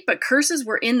update, but curses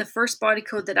were in the first body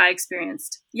code that I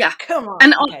experienced. Yeah, Come on.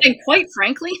 and Okay. quite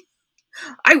frankly,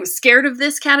 I was scared of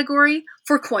this category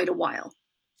for quite a while.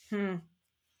 Hmm.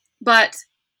 But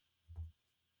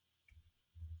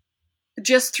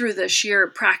just through the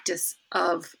sheer practice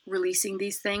of releasing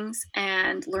these things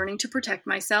and learning to protect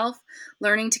myself,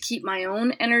 learning to keep my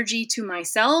own energy to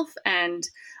myself,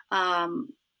 um,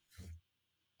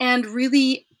 and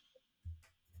really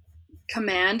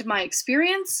command my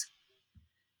experience,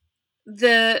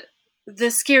 the the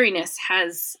scariness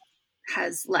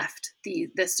has left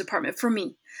this department for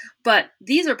me. But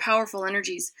these are powerful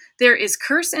energies. There is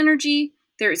curse energy,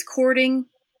 there is courting,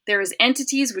 there is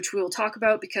entities, which we will talk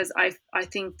about because I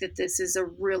think that this is a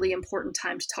really important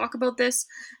time to talk about this.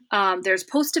 There's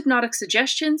post-hypnotic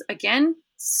suggestions, again,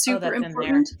 Oh, super that's in there.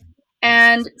 important.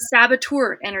 And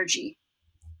saboteur energy,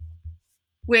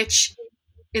 which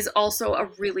is also a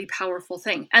really powerful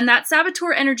thing. And that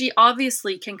saboteur energy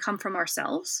obviously can come from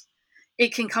ourselves,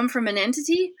 it can come from an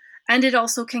entity, and it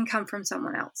also can come from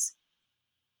someone else.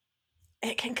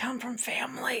 It can come from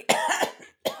family.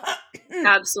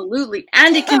 Absolutely.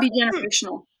 And it can be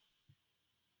generational.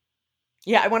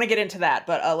 Yeah, I want to get into that,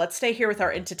 but let's stay here with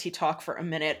our entity talk for a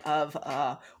minute of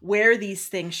where these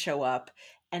things show up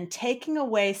and taking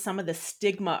away some of the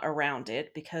stigma around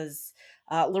it because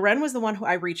Loren was the one who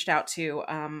I reached out to.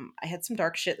 I had some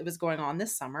dark shit that was going on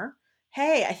this summer.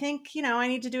 Hey, I think, I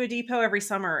need to do a depot every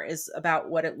summer is about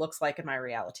what it looks like in my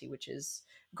reality, which is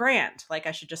grand. Like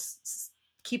I should just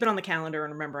keep it on the calendar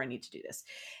and remember I need to do this.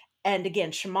 And again,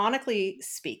 shamanically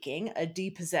speaking, a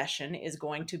depossession is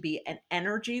going to be an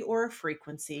energy or a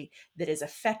frequency that is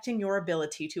affecting your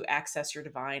ability to access your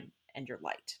divine and your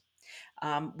light.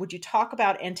 Would you talk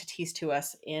about entities to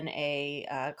us in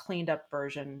a cleaned up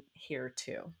version here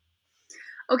too?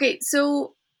 Okay,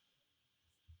 so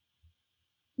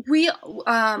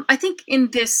I think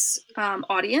in this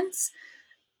audience,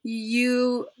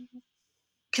 you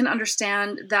can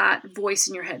understand that voice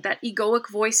in your head, that egoic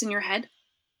voice in your head,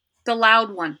 the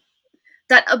loud one,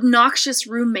 that obnoxious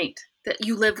roommate that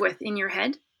you live with in your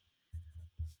head.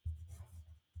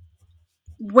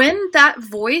 When that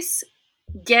voice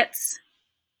gets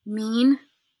mean,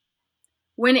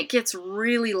 when it gets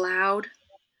really loud,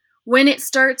 when it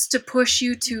starts to push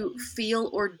you to feel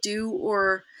or do,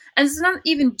 or, and it's not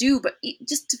even do, but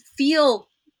just to feel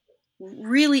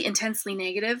really intensely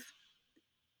negative,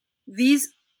 these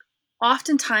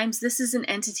oftentimes this is an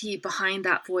entity behind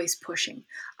that voice pushing.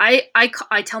 I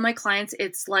tell my clients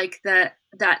it's like that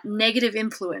negative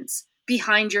influence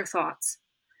behind your thoughts.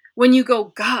 When you go,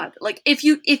 God, like if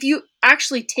you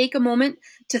actually take a moment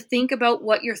to think about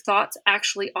what your thoughts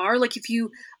actually are, like if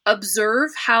you observe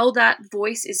how that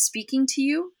voice is speaking to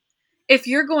you, if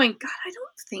you're going, God, I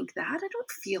don't think that, I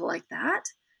don't feel like that,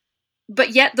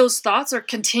 but yet those thoughts are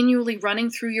continually running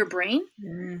through your brain,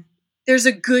 Mm. there's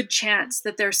a good chance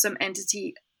that there's some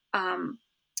entity um,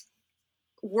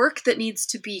 work that needs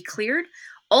to be cleared.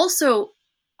 Also,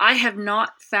 I have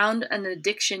not found an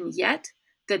addiction yet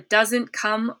that doesn't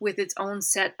come with its own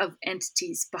set of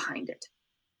entities behind it.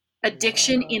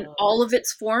 Addiction in Whoa. all of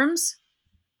its forms,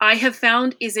 I have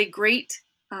found, is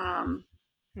um,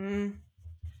 Mm.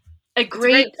 a It's a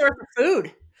great great. source of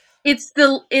food. It's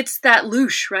that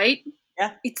loosh, right?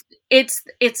 Yeah.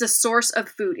 It's a source of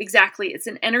food. Exactly, it's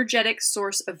an energetic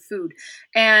source of food,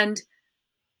 and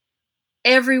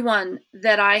everyone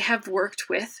that I have worked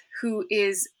with who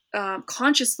is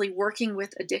consciously working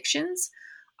with addictions,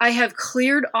 I have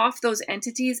cleared off those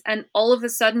entities, and all of a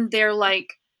sudden they're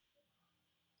like,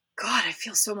 God, I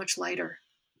feel so much lighter.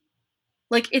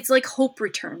 Like it's like hope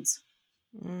returns.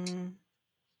 Mm.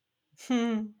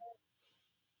 Hmm.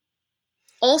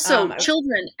 Also, Um,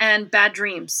 children and bad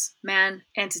dreams, man,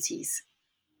 entities.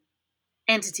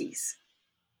 Entities.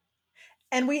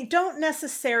 And we don't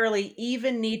necessarily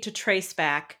even need to trace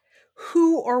back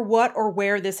who or what or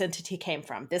where this entity came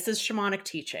from. This is shamanic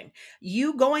teaching.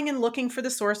 You going and looking for the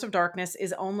source of darkness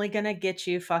is only going to get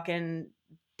you fucking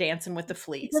dancing with the It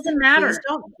fleas. doesn't Please matter.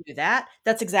 don't do that.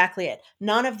 That's exactly it.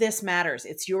 None of this matters.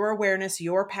 It's your awareness,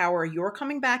 your power, your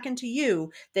coming back into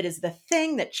you that is the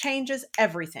thing that changes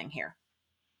everything here.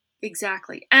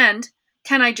 Exactly. And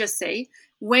can I just say,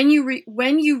 when you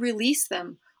release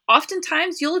them,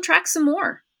 oftentimes you'll attract some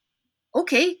more.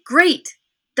 Okay, great.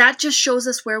 That just shows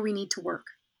us where we need to work.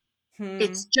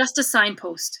 It's Hmm. just a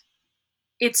signpost.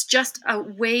 It's just a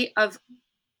way of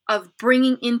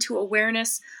bringing into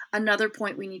awareness another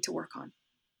point we need to work on.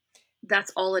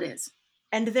 That's all it is.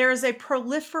 And there is a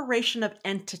proliferation of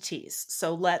entities.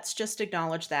 So let's just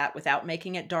acknowledge that without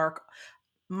making it dark.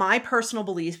 My personal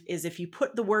belief is if you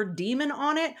put the word demon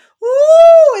on it,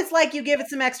 woo, it's like you give it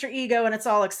some extra ego and it's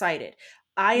all excited.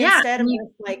 I Yeah, instead am and you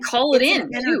just like, call it it's an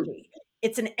in too. energy.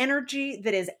 It's an energy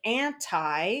that is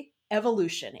anti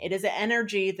evolution. It is an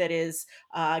energy that is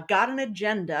got an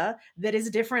agenda that is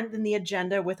different than the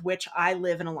agenda with which I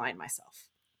live and align myself.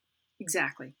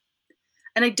 Exactly.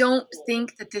 And I don't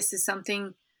think that this is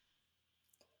something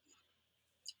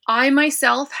I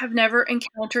myself have never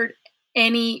encountered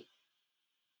any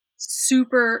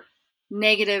super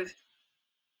negative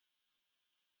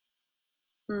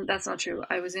That's not true.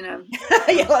 I was in a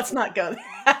Yeah, let's not go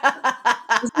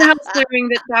was in a house there. clearing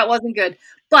that wasn't good.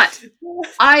 But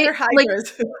I They're like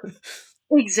hydras.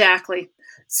 exactly.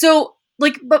 So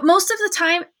like, but most of the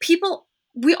time,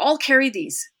 we all carry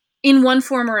these in one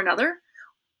form or another.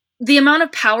 The amount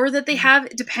of power that they have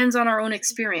depends on our own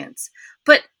experience.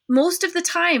 But most of the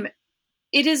time,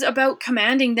 it is about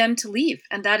commanding them to leave,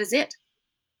 and that is it.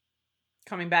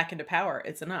 Coming back into power,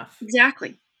 it's enough.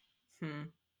 Exactly. Hmm.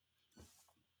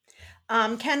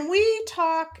 Can we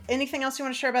talk anything else you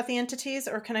want to share about the entities,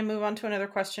 or can I move on to another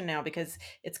question now? Because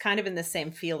it's kind of in the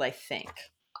same field, I think.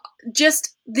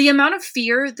 Just the amount of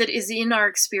fear that is in our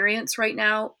experience right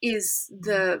now is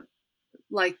the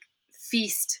like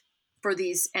feast for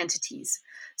these entities.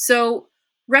 So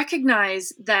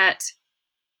recognize that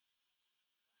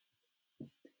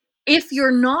if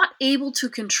you're not able to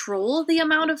control the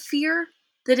amount of fear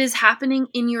that is happening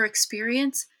in your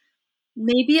experience,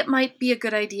 maybe it might be a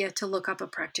good idea to look up a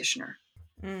practitioner.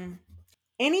 Mm.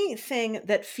 Anything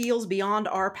that feels beyond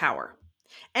our power.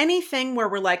 Anything where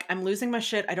we're like, I'm losing my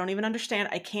shit. I don't even understand.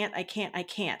 I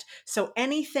can't. So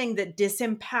anything that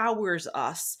disempowers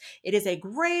us, it is a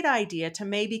great idea to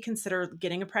maybe consider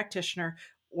getting a practitioner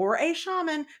or a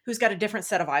shaman who's got a different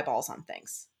set of eyeballs on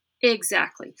things.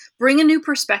 Exactly. Bring a new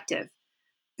perspective.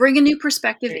 Bring a new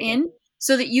perspective There you go. in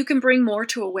so that you can bring more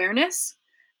to awareness.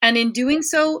 And in doing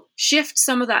so, shift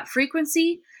some of that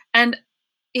frequency and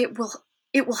it will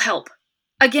it will help.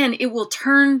 Again, it will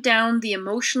turn down the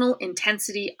emotional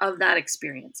intensity of that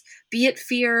experience. Be it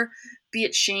fear, be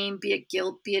it shame, be it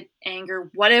guilt, be it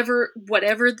anger, whatever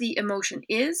the emotion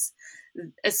is,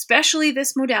 especially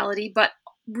this modality, but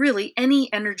really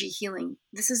any energy healing.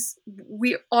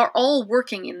 We are all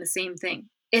working in the same thing.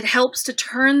 It helps to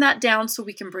turn that down so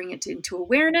we can bring it into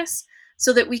awareness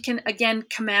so that we can again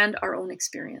command our own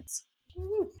experience.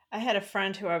 I had a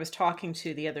friend who I was talking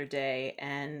to the other day,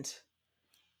 and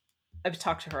I've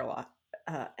talked to her a lot,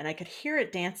 and I could hear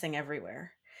it dancing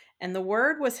everywhere. And the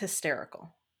word was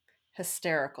hysterical.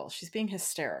 Hysterical. She's being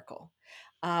hysterical.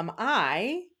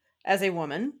 I, as a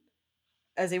woman,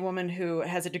 as a woman who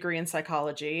has a degree in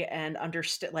psychology and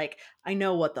understood, like, I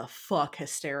know what the fuck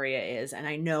hysteria is, and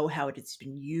I know how it has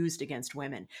been used against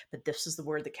women, but this is the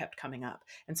word that kept coming up.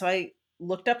 And so I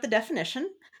looked up the definition.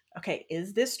 Okay,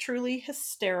 is this truly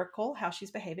hysterical, how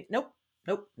she's behaving? Nope.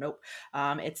 Nope, nope.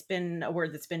 It's been a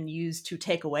word that's been used to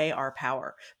take away our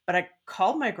power. But I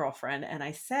called my girlfriend and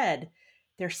I said,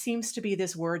 there seems to be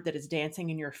this word that is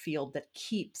dancing in your field that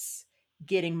keeps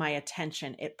getting my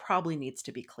attention. It probably needs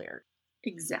to be cleared.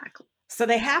 Exactly. So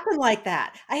they happen like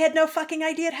that. I had no fucking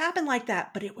idea it happened like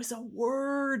that, but it was a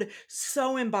word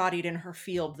so embodied in her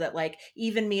field that, like,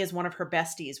 even me as one of her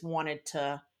besties wanted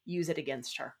to use it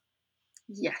against her.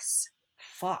 Yes.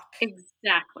 Fuck.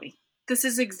 Exactly. This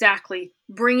is exactly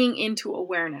bringing into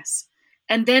awareness.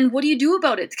 And then what do you do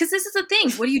about it? Because this is the thing.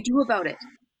 What do you do about it?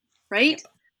 Right?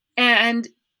 Yep. And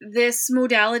this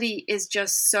modality is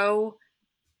just so,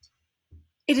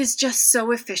 it is just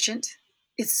so efficient.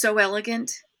 It's so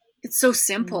elegant. It's so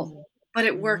simple, Mm. but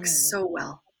it works Mm. so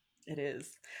well. It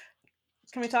is.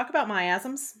 Can we talk about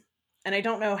miasms? And I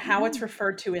don't know how Yeah. it's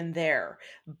referred to in there,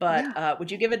 but Yeah. would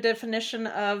you give a definition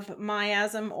of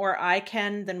miasm, or I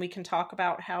can? Then we can talk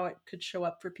about how it could show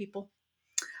up for people.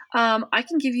 I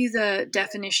can give you the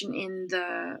definition in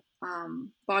the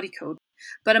body code.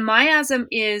 But a miasm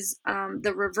is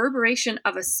the reverberation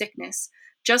of a sickness,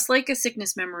 just like a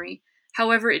sickness memory.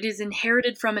 However, it is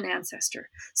inherited from an ancestor.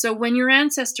 So when your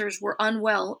ancestors were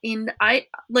unwell,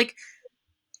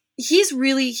 he's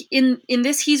really in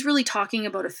this he's really talking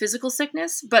about a physical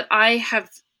sickness. But I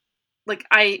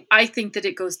think that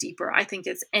it goes deeper. I think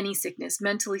it's any sickness,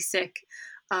 mentally sick,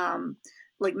 um,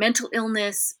 like mental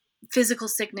illness, physical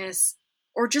sickness,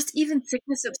 or just even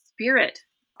sickness of spirit.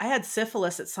 I had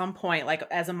syphilis at some point, like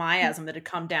as a miasm that had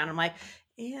come down. I'm like,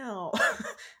 ew.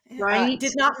 Right?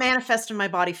 Did not manifest in my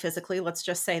body physically. Let's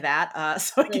just say that.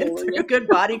 So I get Hallelujah. through good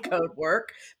body code work,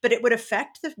 but it would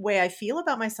affect the way I feel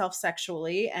about myself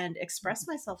sexually and express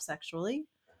myself sexually.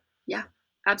 Yeah,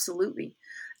 absolutely.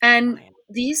 And My,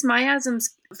 these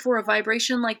miasms, for a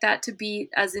vibration like that to be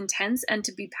as intense and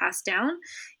to be passed down,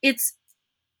 it's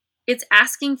it's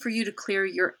asking for you to clear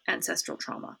your ancestral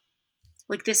trauma.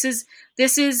 Like this is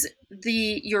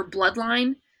the your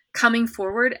bloodline coming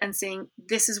forward and saying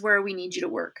this is where we need you to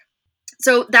work.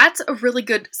 So that's a really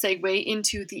good segue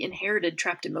into the inherited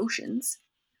trapped emotions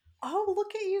oh,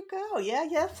 look at you go. Yeah,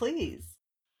 yeah, please.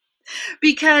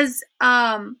 because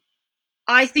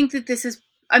I think that this is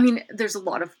I mean there's a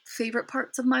lot of favorite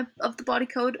parts of the body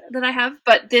code that I have,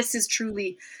 but this is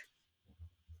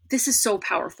so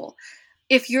powerful.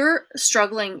 if you're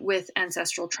struggling with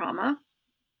ancestral trauma,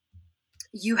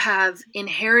 you have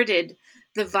inherited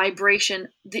the vibration,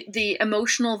 the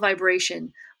emotional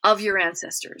vibration of your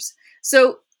ancestors.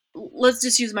 So let's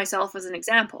just use myself as an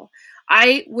example.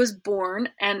 I was born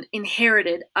and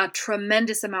inherited a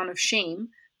tremendous amount of shame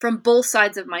from both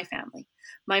sides of my family.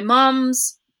 My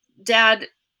mom's dad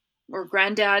or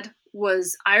granddad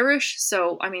was Irish.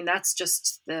 So, I mean, that's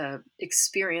just the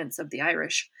experience of the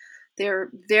Irish. They're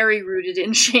very rooted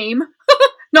in shame.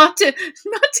 Not to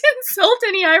insult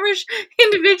any Irish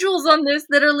individuals on this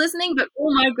that are listening, but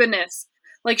oh my goodness,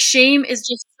 like shame is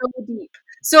just so deep.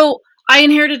 So I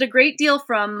inherited a great deal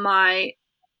from my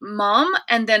mom,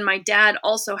 and then my dad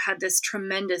also had this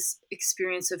tremendous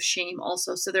experience of shame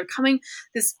also. So they're coming,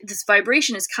 this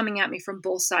vibration is coming at me from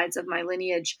both sides of my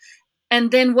lineage. And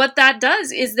then what that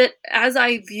does is that as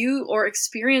I view or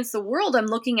experience the world, I'm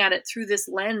looking at it through this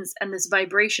lens and this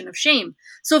vibration of shame.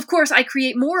 So of course I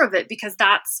create more of it because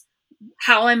that's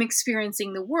how I'm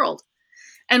experiencing the world.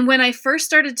 And when I first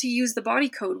started to use the body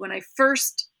code, when I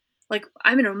first, like,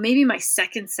 I don't know, maybe my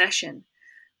second session,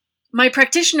 my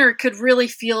practitioner could really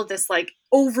feel this like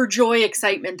overjoy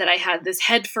excitement that I had, this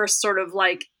head first sort of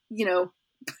like,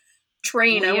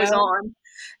 train I was Leo. on.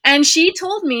 And she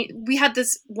told me, we had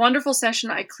this wonderful session.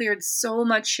 I cleared so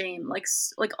much shame,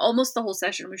 like almost the whole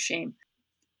session was shame.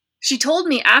 She told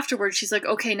me afterwards, she's like,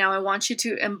 okay, now I want you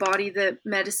to embody the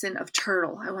medicine of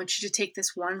turtle. I want you to take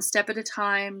this one step at a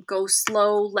time, go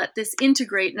slow, let this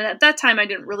integrate. And at that time, I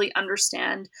didn't really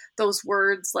understand those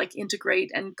words like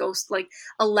integrate and go, like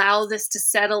allow this to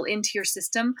settle into your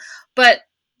system. But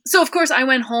so, of course, I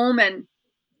went home and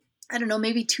I don't know,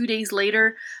 maybe 2 days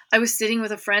later, I was sitting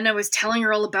with a friend. I was telling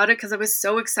her all about it because I was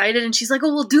so excited. And she's like,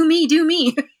 oh, well, do me, do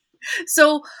me.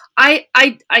 So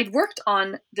I'd worked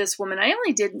on this woman. I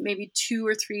only did maybe 2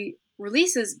 or 3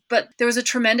 releases, but there was a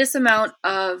tremendous amount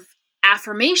of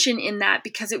affirmation in that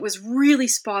because it was really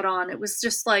spot on. It was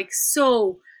just like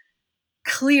so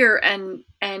clear and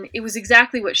it was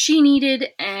exactly what she needed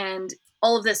and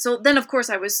all of this. So then of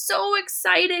course I was so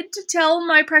excited to tell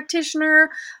my practitioner,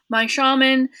 my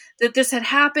shaman, that this had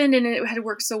happened and it had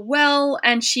worked so well.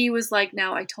 And she was like,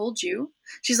 now I told you.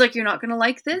 She's like, you're not going to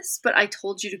like this, but I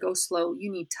told you to go slow.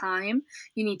 You need time.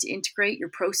 You need to integrate your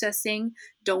processing.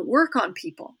 Don't work on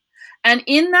people. And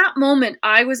in that moment,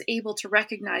 I was able to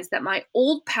recognize that my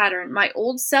old pattern, my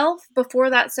old self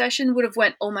before that session would have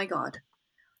went, oh my God,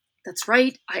 that's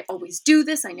right. I always do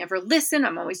this. I never listen.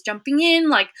 I'm always jumping in.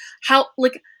 Like how,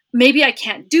 like maybe I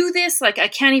can't do this. Like I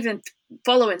can't even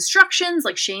follow instructions.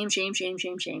 Like shame, shame, shame,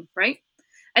 shame, shame. Right.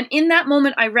 And in that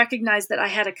moment, I recognized that I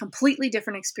had a completely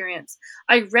different experience.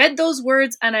 I read those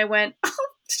words and I went, oh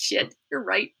shit, you're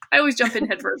right. I always jump in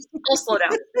head first. I'll slow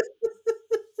down.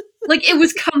 Like it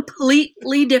was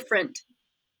completely different.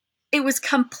 It was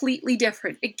completely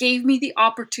different. It gave me the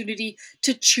opportunity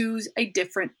to choose a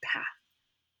different path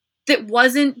that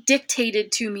wasn't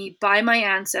dictated to me by my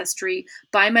ancestry,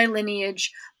 by my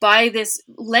lineage, by this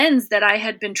lens that I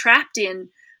had been trapped in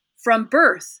from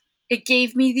birth. It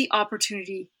gave me the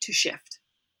opportunity to shift.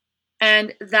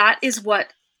 And that is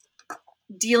what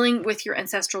dealing with your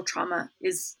ancestral trauma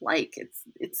is like.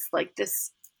 It's like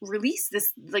this release,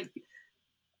 this like,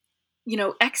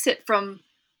 exit from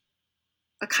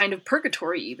a kind of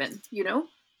purgatory even,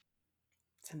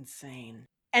 It's insane.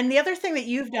 And the other thing that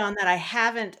you've done that I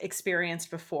haven't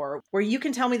experienced before, where you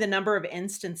can tell me the number of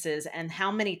instances and how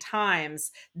many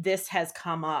times this has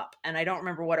come up. And I don't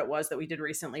remember what it was that we did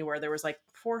recently where there was like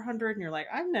 400 and you're like,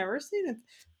 I've never seen it.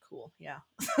 Cool. Yeah.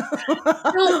 So I'll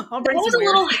that bring was some a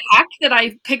weird. little hack that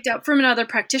I picked up from another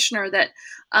practitioner that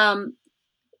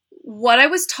what I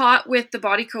was taught with the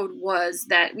body code was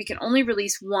that we can only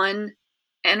release one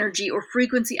energy or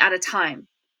frequency at a time.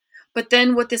 But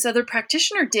then what this other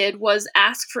practitioner did was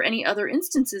ask for any other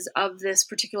instances of this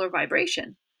particular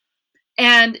vibration.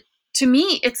 And to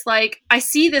me, it's like I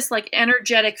see this like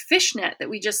energetic fishnet that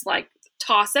we just like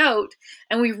toss out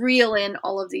and we reel in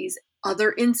all of these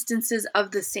other instances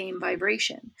of the same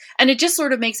vibration. And it just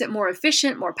sort of makes it more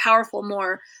efficient, more powerful,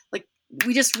 more like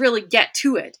we just really get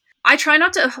to it. I try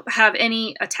not to have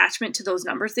any attachment to those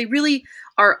numbers. They really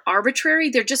are arbitrary.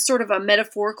 They're just sort of a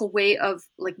metaphorical way of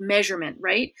like measurement,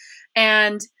 right?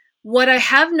 And what I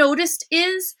have noticed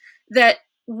is that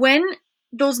when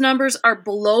those numbers are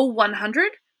below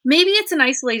 100, maybe it's an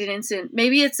isolated incident.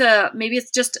 Maybe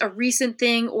it's just a recent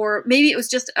thing, or maybe it was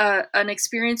just an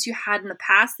experience you had in the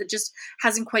past that just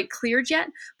hasn't quite cleared yet.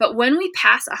 But when we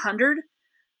pass 100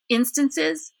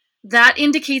 instances, that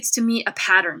indicates to me a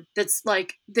pattern that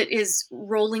is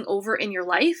rolling over in your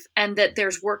life and that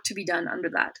there's work to be done under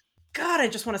that. God, I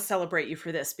just want to celebrate you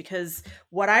for this, because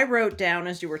what I wrote down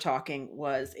as you were talking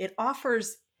was it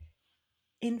offers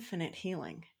infinite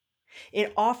healing.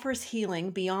 It offers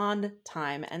healing beyond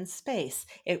time and space.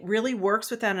 It really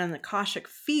works within an Akashic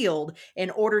field in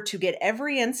order to get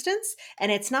every instance.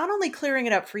 And it's not only clearing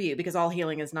it up for you, because all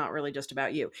healing is not really just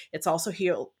about you. It's also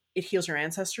it heals your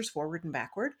ancestors forward and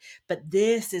backward. But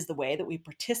this is the way that we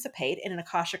participate in an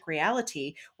Akashic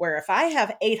reality, where if I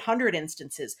have 800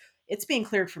 instances, it's being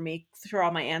cleared for me through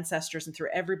all my ancestors and through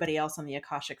everybody else on the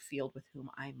Akashic field with whom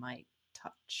I might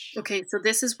touch. Okay, so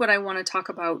this is what I want to talk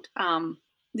about,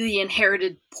 the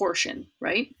inherited portion,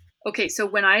 right? Okay, so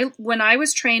when I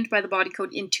was trained by the Body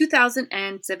Code in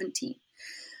 2017,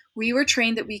 we were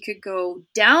trained that we could go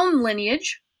down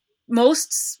lineage,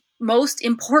 most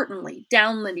importantly,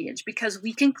 down lineage, because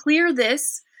we can clear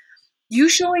this. You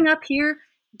showing up here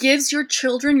gives your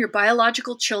children, your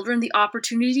biological children, the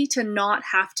opportunity to not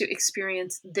have to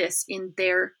experience this in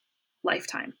their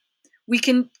lifetime. We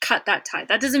can cut that tie.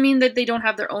 That doesn't mean that they don't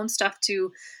have their own stuff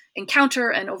to encounter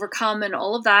and overcome and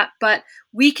all of that, but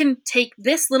we can take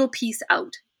this little piece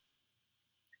out.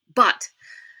 But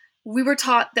we were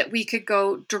taught that we could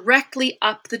go directly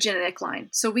up the genetic line.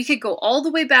 So we could go all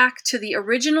the way back to the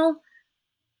original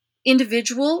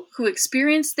individual who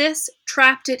experienced this,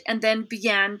 trapped it, and then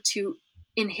began to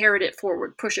inherit it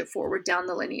forward, push it forward down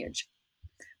the lineage.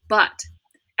 But,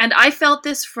 and I felt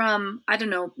this from, I don't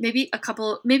know, maybe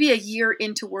a year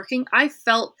into working, I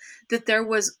felt that there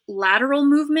was lateral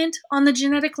movement on the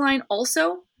genetic line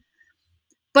also.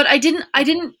 But I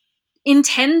didn't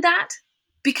intend that,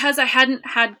 because I hadn't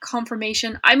had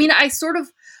confirmation. I mean, I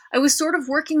was sort of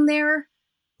working there.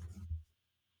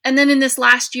 And then in this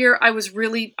last year, I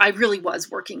really was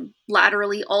working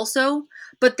laterally also.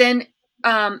 But then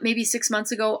maybe 6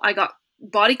 months ago, I got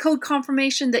Body Code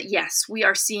confirmation that yes, we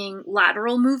are seeing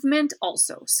lateral movement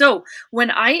also. So when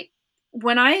I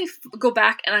go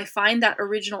back and I find that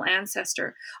original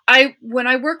ancestor, when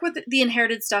I work with the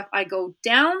inherited stuff, I go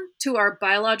down to our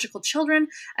biological children,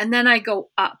 and then I go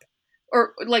up,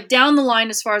 or like down the line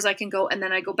as far as I can go, and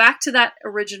then I go back to that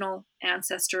original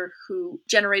ancestor who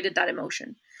generated that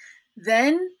emotion.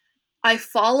 Then I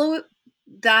follow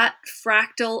that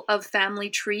fractal of family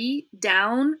tree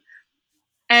down,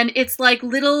 and it's like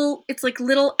little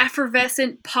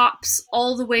effervescent pops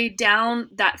all the way down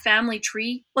that family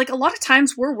tree. Like a lot of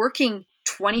times we're working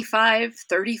 25,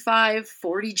 35,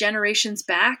 40 generations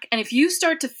back, and if you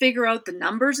start to figure out the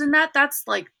numbers in that, that's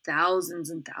like thousands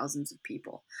and thousands of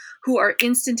people who are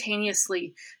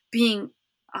instantaneously being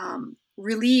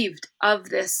relieved of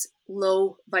this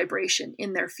low vibration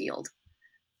in their field.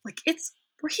 Like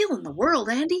we're healing the world,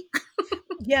 Andy.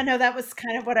 Yeah, no, that was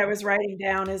kind of what I was writing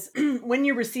down is when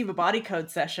you receive a Body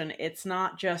Code session, it's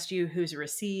not just you who's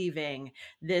receiving.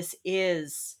 This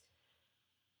is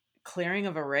clearing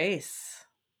of a race.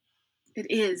 It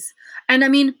is. And I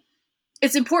mean,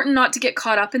 it's important not to get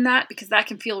caught up in that, because that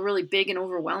can feel really big and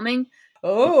overwhelming.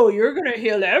 Oh, you're going to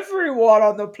heal everyone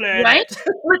on the planet. Right?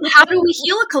 But how do we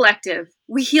heal a collective?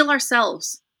 We heal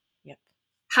ourselves. Yep.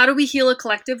 How do we heal a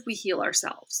collective? We heal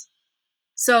ourselves.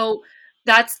 So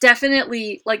that's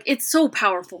definitely, like, it's so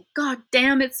powerful. God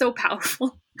damn, it's so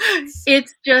powerful.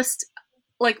 It's just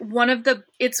like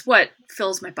it's what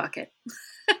fills my bucket.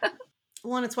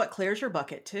 Well, and it's what clears your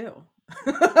bucket too.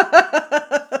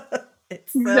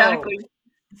 It's Exactly.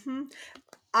 So,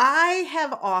 I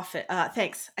have often,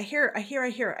 thanks. I hear.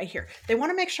 They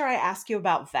want to make sure I ask you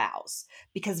about vows,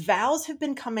 because vows have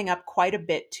been coming up quite a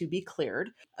bit to be cleared.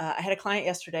 I had a client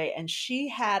yesterday, and she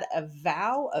had a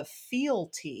vow of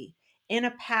fealty in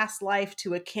a past life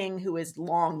to a king who is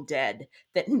long dead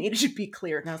that needed to be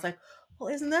cleared. And I was like, well,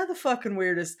 isn't that the fucking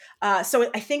weirdest?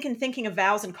 So I think in thinking of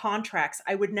vows and contracts,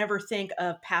 I would never think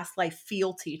of past life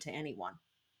fealty to anyone.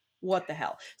 What the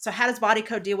hell? So how does Body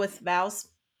Code deal with vows?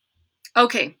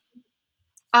 Okay.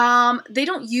 They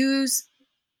don't use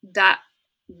that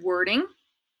wording.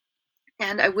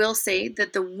 And I will say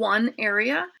that the one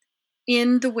area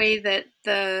in the way that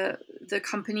the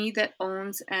company that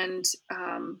owns and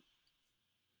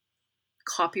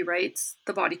copyrights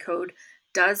the Body Code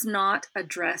does not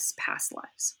address past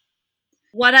lives.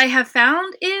 What I have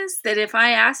found is that if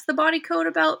I ask the Body Code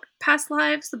about past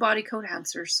lives, the Body Code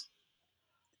answers.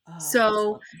 Oh,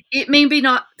 So it may be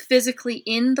not physically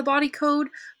in the Body Code,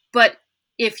 but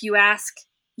if you ask,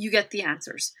 you get the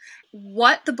answers.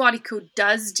 What the Body Code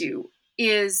does do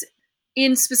is,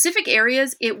 in specific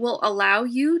areas, it will allow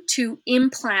you to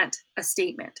implant a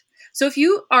statement. So if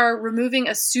you are removing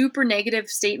a super negative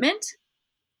statement,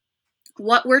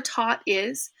 what we're taught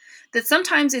is that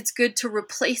sometimes it's good to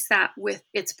replace that with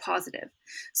it's positive.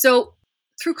 So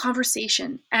through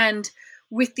conversation and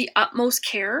with the utmost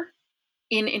care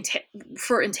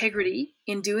for integrity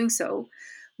in doing so.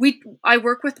 I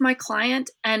work with my client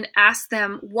and ask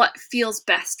them what feels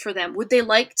best for them. Would they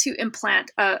like to implant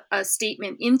a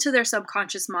statement into their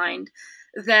subconscious mind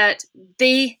that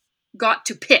they got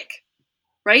to pick,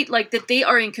 right? Like that they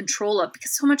are in control of,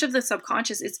 because so much of the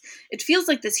subconscious it feels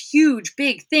like this huge,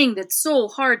 big thing that's so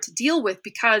hard to deal with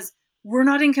because we're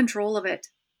not in control of it.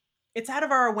 It's out of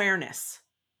our awareness.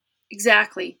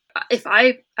 Exactly. If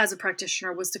I, as a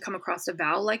practitioner, was to come across a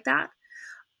vow like that,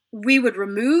 we would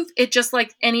remove it just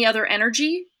like any other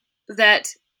energy that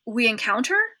we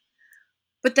encounter.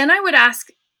 But then I would ask,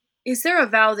 is there a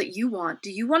vow that you want?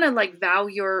 Do you want to like vow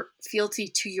your fealty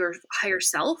to your higher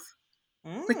self?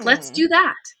 Like, let's Mm, do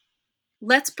that.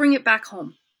 Let's bring it back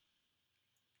home.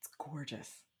 it's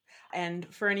gorgeous. And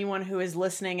for anyone who is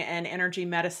listening and energy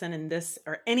medicine in this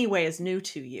or any way is new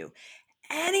to you,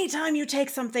 anytime you take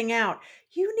something out,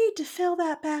 you need to fill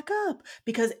that back up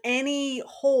because any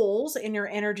holes in your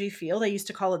energy field, I used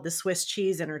to call it the Swiss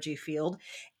cheese energy field,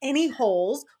 any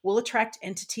holes will attract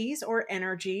entities or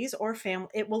energies or family.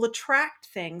 It will attract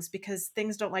things because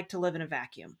things don't like to live in a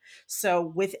vacuum. So,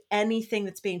 with anything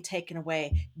that's being taken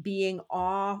away, being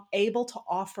able to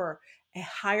offer a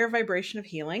higher vibration of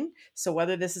healing. So,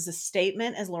 whether this is a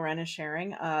statement, as Lorena's sharing,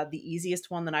 the easiest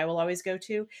one that I will always go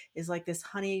to is like this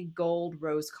honey gold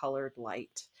rose colored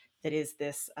light that is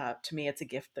this to me it's a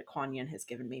gift that Kuan Yin has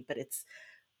given me, but it's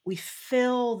we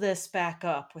fill this back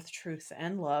up with truth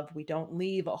and love. We don't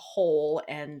leave a hole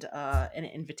and an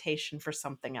invitation for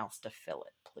something else to fill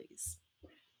it, please.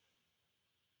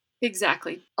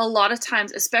 Exactly. A lot of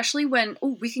times, especially when,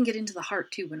 oh, we can get into the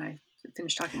heart too when I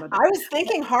finish talking about I that. was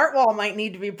thinking heart wall might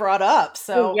need to be brought up, Oh,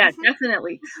 so yeah,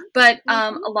 definitely. But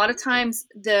mhm. a lot of times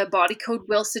the body code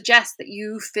will suggest that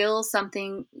you feel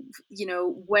something,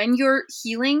 when you're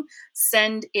healing,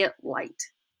 send it light.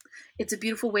 It's a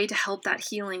beautiful way to help that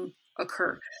healing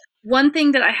occur. One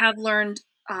thing that I have learned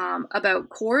about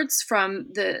cords from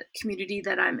the community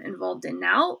that I'm involved in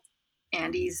now,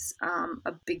 Andy's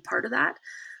a big part of that,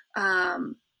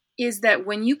 um, is that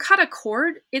when you cut a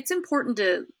cord, it's important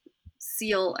to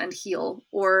seal and heal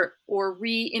or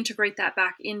reintegrate that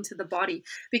back into the body,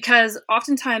 because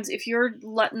oftentimes if you're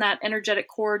letting that energetic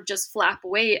cord just flap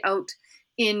away out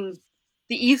in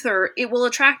the ether, it will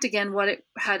attract again what it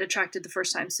had attracted the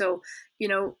first time. So you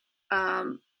know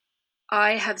um,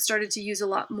 I have started to use a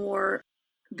lot more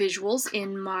visuals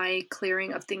in my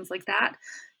clearing of things like that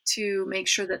to make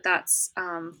sure that that's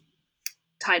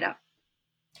tied up.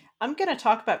 I'm going to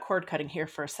talk about cord cutting here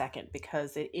for a second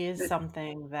because it is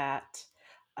something that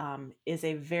is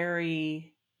a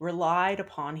very relied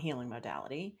upon healing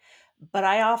modality. But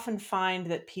I often find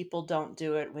that people don't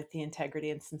do it with the integrity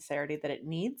and sincerity that it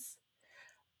needs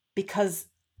because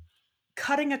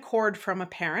cutting a cord from a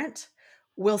parent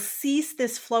will cease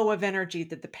this flow of energy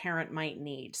that the parent might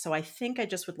need. So I think I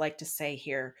just would like to say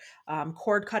here,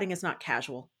 cord cutting is not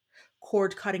casual.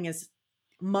 Cord cutting is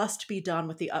must be done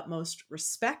with the utmost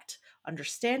respect,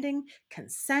 understanding,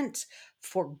 consent,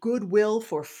 for goodwill,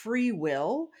 for free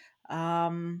will.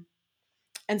 Um,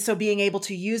 and so being able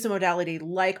to use a modality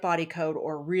like body code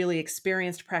or really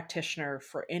experienced practitioner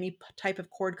for any type of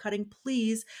cord cutting,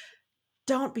 please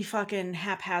don't be fucking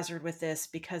haphazard with this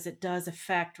because it does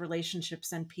affect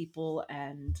relationships and people.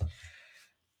 And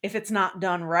if it's not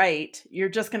done right, you're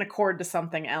just going to cord to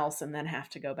something else and then have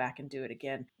to go back and do it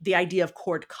again. The idea of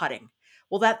cord cutting,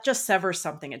 well, that just severs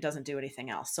something. It doesn't do anything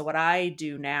else. So what I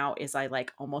do now is I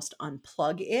like almost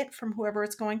unplug it from whoever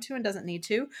it's going to and doesn't need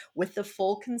to, with the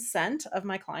full consent of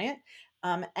my client.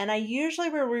 And I usually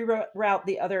will reroute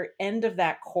the other end of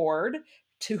that cord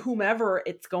to whomever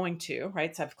it's going to,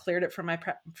 right? So I've cleared it from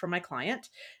my client.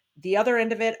 The other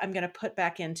end of it, I'm going to put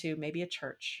back into maybe a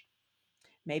church,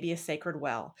 maybe a sacred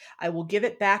well. I will give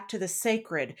it back to the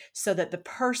sacred so that the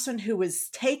person who is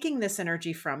taking this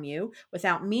energy from you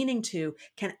without meaning to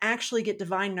can actually get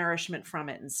divine nourishment from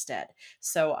it instead.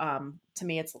 So to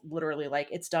me, it's literally like,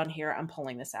 it's done here. I'm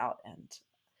pulling this out, and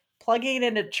plugging it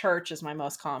into church is my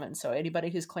most common. So anybody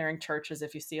who's clearing churches,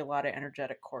 if you see a lot of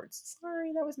energetic cords,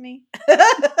 sorry, that was me.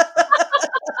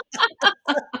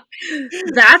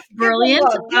 That's Give them brilliant.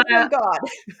 love, give them God.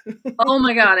 Oh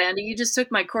my God, Andy, you just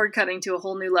took my cord cutting to a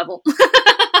whole new level.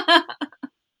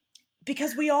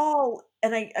 Because we all,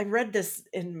 and I read this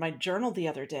in my journal the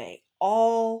other day,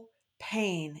 all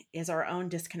pain is our own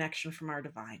disconnection from our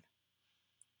divine.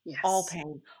 All Yes.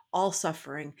 pain, all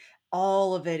suffering,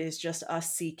 all of it is just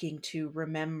us seeking to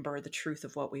remember the truth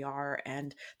of what we are.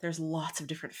 And there's lots of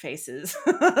different faces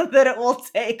that it will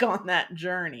take on that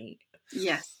journey.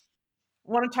 Yes.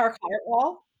 Want to talk heart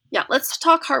wall? Yeah, let's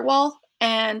talk heart wall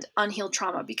and unhealed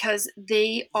trauma because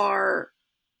they are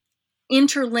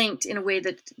interlinked in a way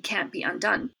that can't be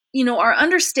undone. You know, our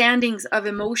understandings of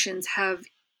emotions have,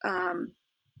 um,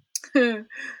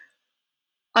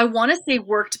 I want to say,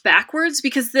 worked backwards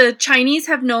because the Chinese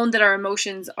have known that our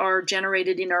emotions are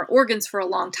generated in our organs for a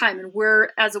long time. And we're,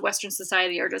 as a Western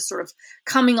society, are just sort of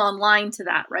coming online to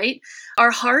that, right?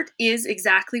 Our heart is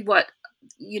exactly what,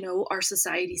 you know, our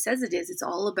society says it is. It's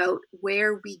all about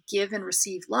where we give and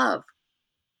receive love.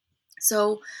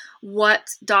 So, what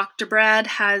Dr. Brad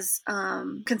has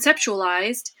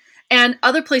conceptualized, and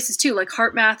other places too, like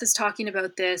Heart Math is talking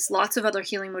about this, lots of other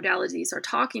healing modalities are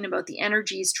talking about the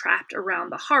energies trapped around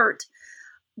the heart.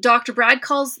 Dr. Brad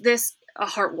calls this a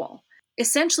heart wall.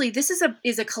 Essentially, this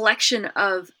is a collection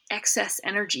of excess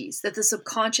energies that the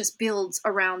subconscious builds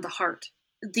around the heart.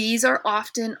 These are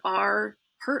often our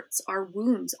hurts, our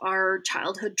wounds, our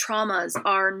childhood traumas,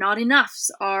 our not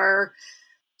enoughs, our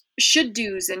should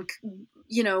do's, and,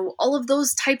 you know, all of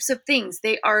those types of things.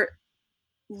 They are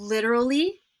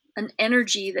literally an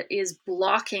energy that is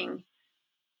blocking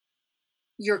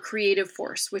your creative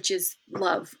force, which is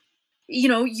love. You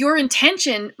know, your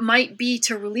intention might be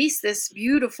to release this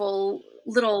beautiful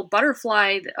little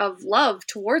butterfly of love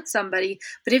towards somebody,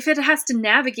 but if it has to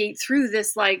navigate through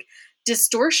this like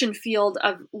distortion field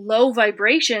of low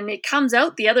vibration, it comes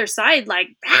out the other side like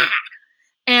bah!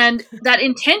 And that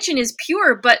intention is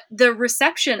pure, but the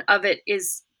reception of it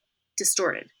is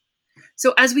distorted.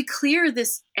 So as we clear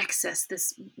this excess,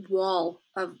 this wall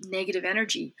of negative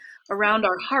energy around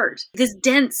our heart, this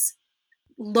dense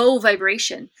low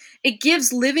vibration, it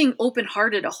gives living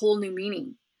open-hearted a whole new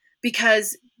meaning,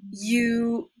 because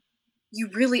you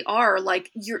really are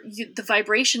like the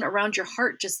vibration around your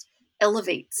heart just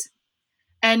elevates,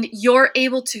 and you're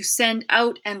able to send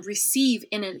out and receive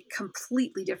in a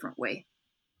completely different way.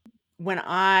 When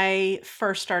I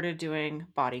first started doing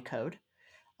body code,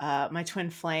 my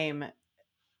twin flame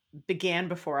began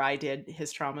before I did.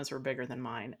 His traumas were bigger than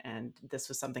mine, and this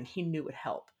was something he knew would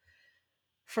help.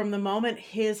 From the moment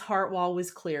his heart wall was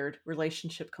cleared,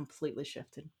 relationship completely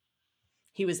shifted.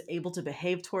 He was able to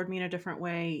behave toward me in a different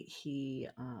way. He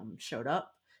showed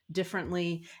up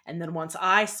differently. And then once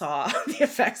I saw the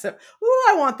effects of, "Ooh,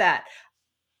 I want that,"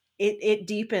 it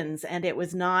deepens. And it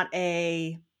was not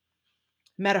a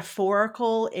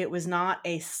metaphorical, it was not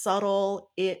a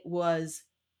subtle, it was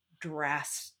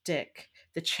drastic.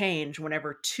 The change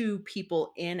whenever two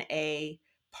people in a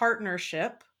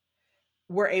partnership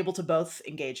were able to both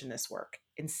engage in this work.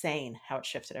 Insane how it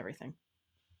shifted everything.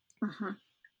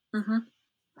 Mm-hmm. Mm-hmm.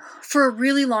 For a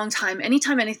really long time,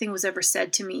 anytime anything was ever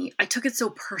said to me, I took it so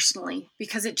personally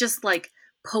because it just like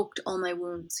poked all my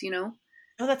wounds, you know?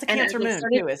 Oh, that's a And as Cancer I moon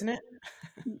started, too, isn't it?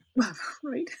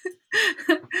 right.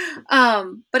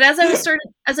 But as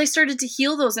I started to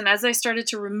heal those, and as I started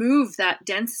to remove that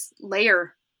dense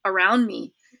layer around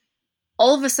me,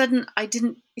 all of a sudden it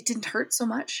didn't hurt so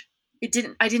much. I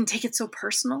didn't take it so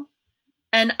personal.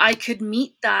 And I could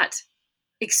meet that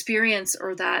experience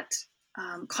or that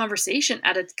conversation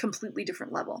at a completely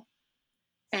different level.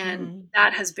 And Mm.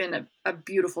 that has been a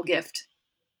beautiful gift,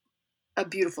 a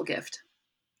beautiful gift.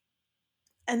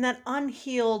 And then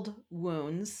unhealed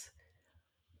wounds,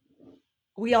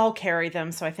 we all carry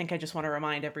them. So I think I just want to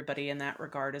remind everybody in that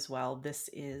regard as well. This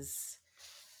is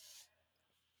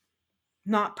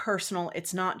not personal.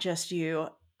 It's not just you.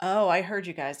 Oh, I heard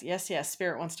you guys. Yes, yes.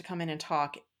 Spirit wants to come in and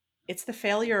talk. It's the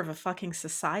failure of a fucking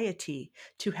society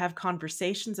to have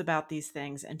conversations about these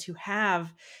things and to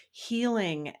have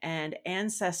healing and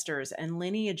ancestors and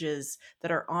lineages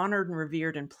that are honored and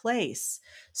revered in place.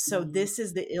 So, this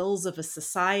is the ills of a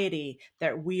society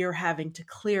that we are having to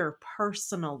clear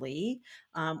personally,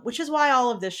 which is why all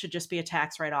of this should just be a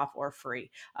tax write off or free.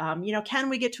 Can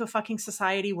we get to a fucking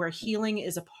society where healing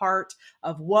is a part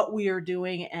of what we are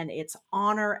doing and its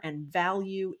honor and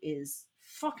value is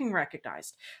fucking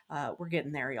recognized? We're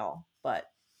getting there, y'all. But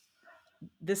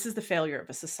this is the failure of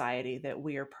a society that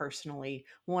we are personally,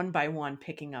 one by one,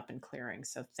 picking up and clearing.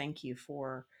 So thank you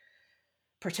for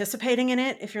participating in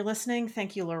it. If you're listening,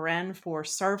 thank you, Loren, for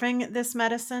serving this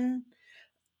medicine.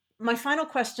 My final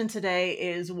question today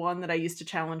is one that I used to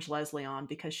challenge Leslie on,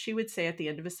 because she would say at the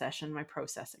end of a session, my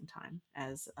processing time,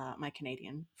 as my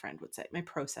Canadian friend would say, my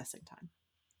processing time.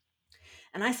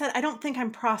 And I said, I don't think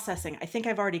I'm processing. I think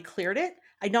I've already cleared it.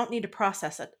 I don't need to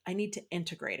process it. I need to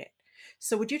integrate it.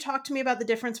 So, would you talk to me about the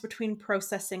difference between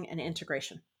processing and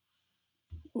integration?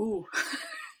 Ooh.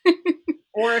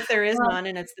 Or if there is Um, none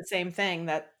and it's the same thing,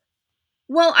 that,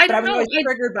 well, I but I don't was know. always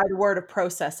triggered by the word of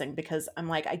processing, because I'm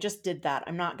like, I just did that.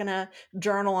 I'm not going to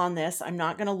journal on this. I'm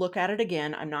not going to look at it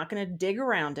again. I'm not going to dig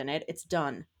around in it. It's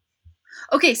done.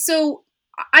 Okay, so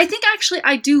I think actually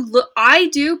I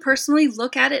do personally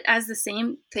look at it as the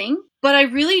same thing, but I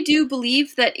really do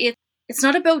believe that it's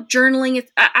not about journaling.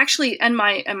 It's actually, and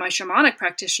my shamanic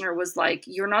practitioner was like,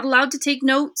 you're not allowed to take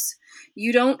notes.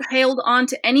 You don't hold on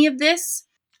to any of this.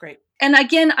 Great. And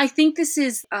again, I think this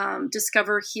is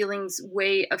Discover Healing's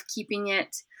way of keeping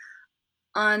it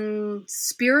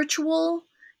unspiritual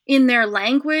in their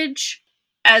language,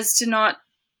 as to not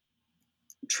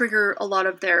trigger a lot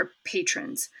of their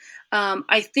patrons.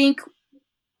 I think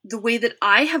the way that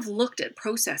I have looked at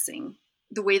processing,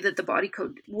 the way that the body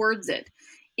code words it,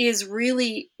 is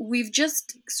really, we've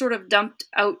just sort of dumped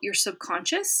out your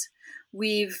subconscious.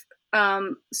 We've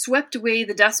swept away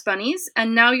the dust bunnies,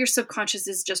 and now your subconscious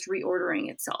is just reordering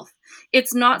itself.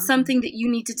 It's not something that you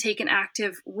need to take an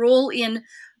active role in,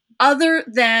 other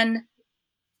than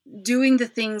doing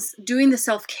the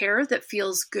self-care that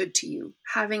feels good to you,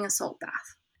 having a salt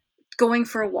bath, going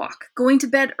for a walk, going to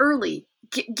bed early,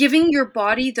 giving your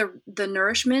body the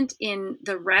nourishment in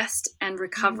the rest and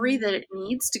recovery that it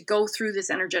needs to go through this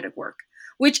energetic work,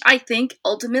 which I think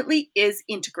ultimately is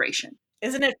integration.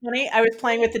 Isn't it funny? I was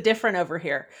playing with the different over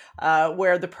here,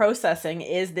 where the processing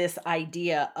is this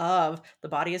idea of the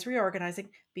body is reorganizing,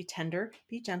 be tender,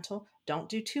 be gentle, don't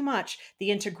do too much. The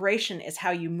integration is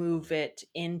how you move it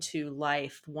into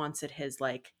life once it has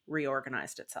like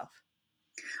reorganized itself.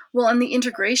 Well, and the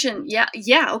integration,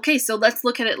 yeah, okay, so let's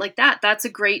look at it like that. That's a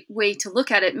great way to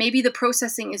look at it. Maybe the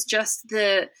processing is just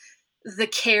the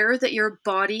care that your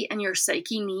body and your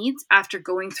psyche needs after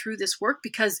going through this work,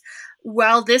 because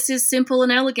while this is simple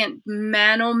and elegant,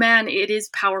 man oh man, it is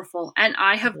powerful. And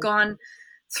I have gone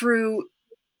through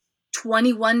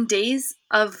 21 days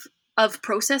of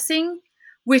processing,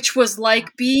 which was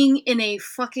like being in a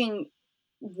fucking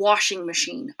washing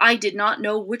machine. I did not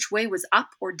know which way was up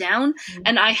or down,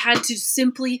 and I had to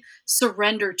simply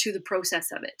surrender to the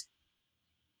process of it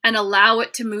and allow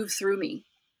it to move through me.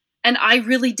 And I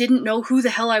really didn't know who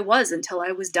the hell I was until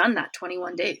I was done that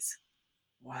 21 days.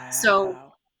 So,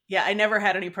 Wow. Yeah, I never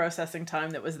had any processing time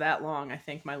that was that long. I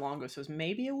think my longest was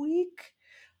maybe a week.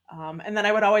 And then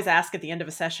I would always ask at the end of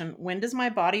a session, when does my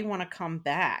body want to come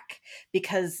back?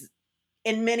 Because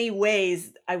in many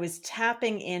ways, I was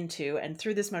tapping into, and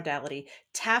through this modality,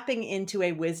 tapping into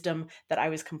a wisdom that I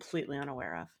was completely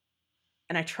unaware of.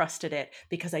 And I trusted it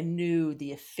because I knew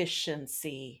the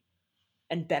efficiency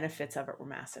and benefits of it were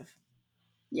massive.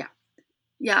 yeah.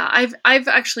 Yeah, I've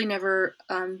actually never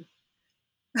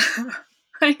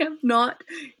I have not,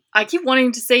 I keep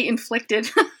wanting to say inflicted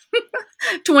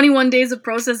 21 days of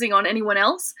processing on anyone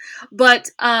else, but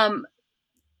that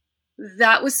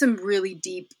was some really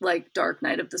deep, like, dark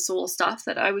night of the soul stuff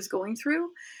that I was going through,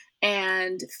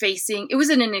 and facing, it was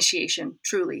an initiation,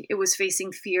 truly. It was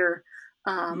facing fear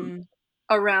um, Mm,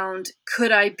 around,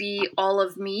 could I be all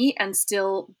of me and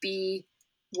still be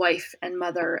wife and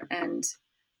mother, and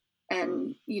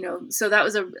so that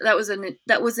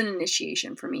was an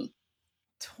initiation for me.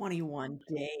 21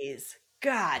 days.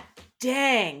 God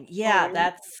dang. Oh, Yeah,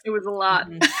 that's it was a lot.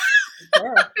 mhm,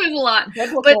 sure. It was a lot. But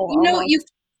Biblical you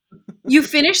almost. you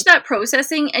finish that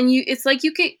processing, and it's like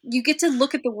you get to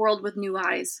look at the world with new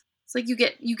eyes. It's like you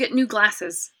get new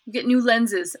glasses, you get new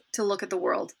lenses to look at the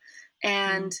world.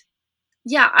 And Mm,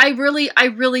 yeah, I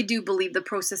really do believe the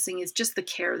processing is just the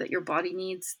care that your body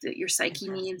needs, that your psyche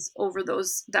impressive. needs over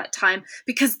that time,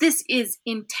 because this is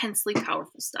intensely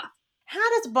powerful stuff. How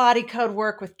does body code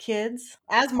work with kids?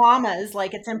 As mamas,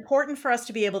 like it's important for us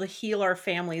to be able to heal our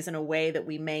families in a way that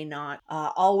we may not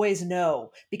always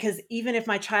know. Because even if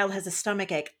my child has a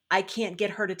stomach ache, I can't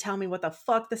get her to tell me what the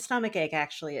fuck the stomach ache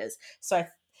actually is. So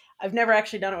I've never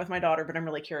actually done it with my daughter, but I'm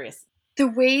really curious. The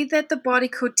way that the body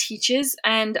code teaches,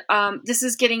 and this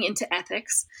is getting into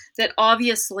ethics, that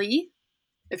obviously,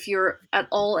 if you're at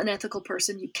all an ethical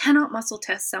person, you cannot muscle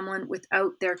test someone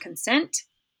without their consent.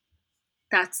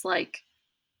 That's like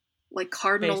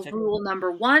cardinal Basic. rule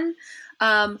number one.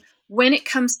 When it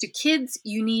comes to kids,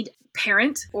 you need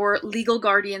parent or legal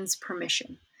guardian's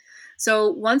permission. So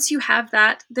once you have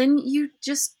that, then you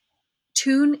just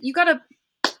you gotta,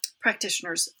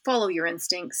 practitioners, follow your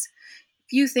instincts.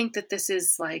 If you think that this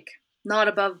is like not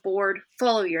above board,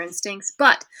 follow your instincts.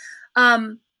 But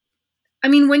um, I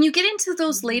mean, when you get into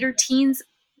those Mhm. later teens,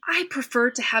 I prefer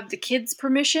to have the kids'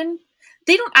 permission.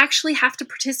 They don't actually have to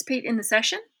participate in the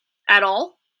session at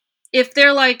all. If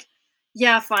they're like,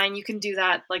 yeah, fine, you can do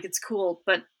that, like, it's cool,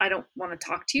 but I don't want to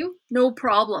talk to you, no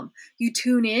problem. You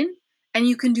tune in and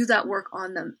you can do that work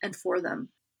on them and for them.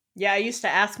 Yeah, I used to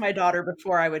ask my daughter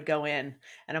before I would go in,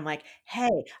 and I'm like, "Hey,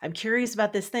 I'm curious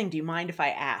about this thing. Do you mind if I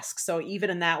ask?" So even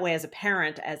in that way, as a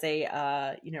parent, as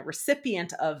a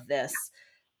recipient of this,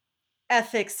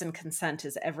 ethics and consent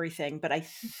is everything, but I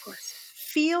Of course.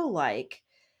 feel like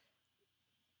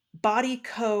body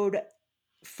code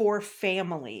for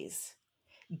families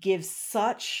gives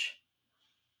such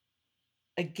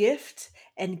a gift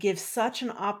and gives such an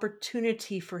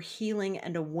opportunity for healing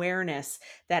and awareness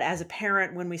that as a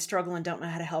parent, when we struggle and don't know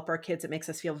how to help our kids, it makes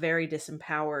us feel very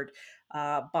disempowered.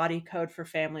 Body code for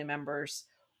family members.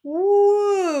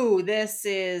 Woo! This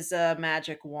is a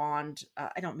magic wand.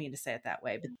 I don't mean to say it that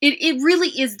way, but It really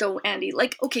is though, Andy.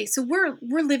 Like, okay, so we're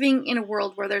living in a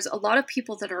world where there's a lot of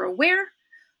people that are aware,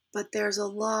 but there's a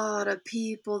lot of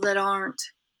people that aren't.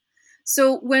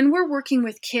 So when we're working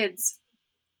with kids,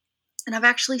 and I've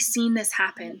actually seen this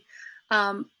happen,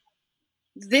 um,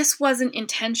 this wasn't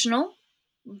intentional,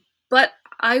 but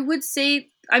I would say,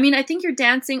 I mean, I think you're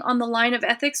dancing on the line of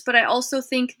ethics, but I also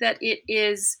think that it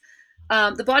is,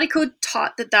 the body code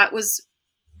taught that that was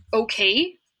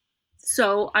okay.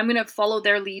 So I'm going to follow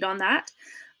their lead on that.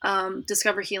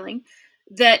 Discover Healing.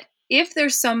 That if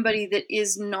there's somebody that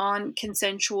is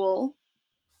non-consensual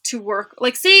to work,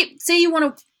 like say you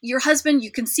want to, your husband,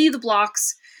 you can see the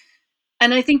blocks,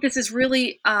 and I think this is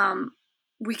really,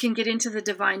 we can get into the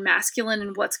divine masculine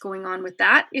and what's going on with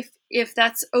that, if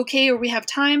that's okay or we have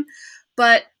time.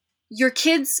 But your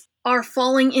kids are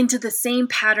falling into the same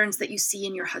patterns that you see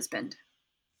in your husband.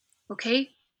 Okay,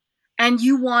 and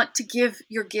you want to give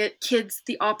your kids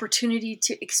the opportunity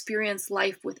to experience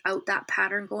life without that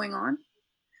pattern going on,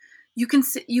 you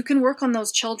can work on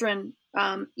those children,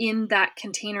 in that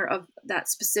container of that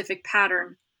specific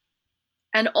pattern,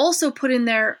 and also put in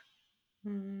there,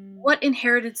 what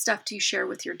inherited stuff do you share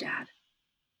with your dad?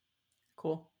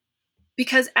 cool.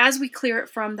 Because as we clear it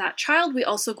from that child, we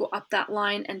also go up that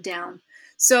line and down.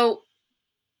 So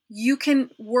you can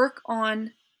work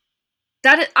on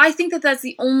that. I think that that's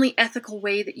the only ethical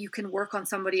way that you can work on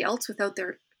somebody else without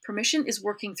their permission, is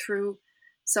working through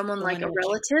someone The like a lineage.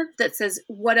 relative that says,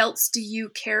 what else do you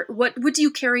care? What would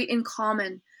you carry in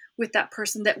common with that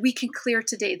person that we can clear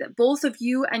today, that both of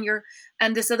you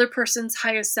and this other person's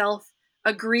higher self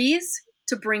agrees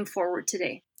to bring forward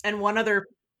today? And one other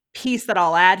piece that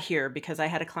I'll add here, because I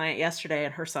had a client yesterday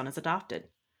and her son is adopted.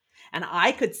 And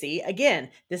I could see, again,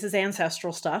 this is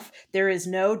ancestral stuff. There is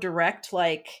no direct,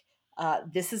 like,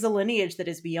 this is a lineage that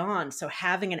is beyond. So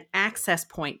having an access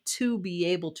point to be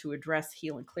able to address,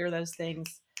 heal, and clear those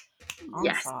things on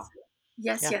Yes. saw.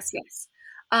 Yes, Yeah. yes, yes.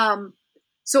 Um,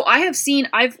 so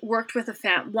I've worked with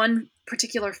one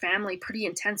particular family pretty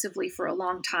intensively for a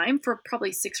long time, for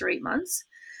probably 6 or 8 months.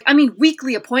 I mean,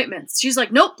 weekly appointments. She's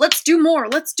like, nope, let's do more.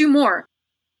 Let's do more.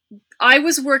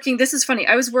 This is funny.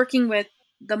 I was working with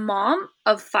the mom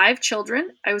of 5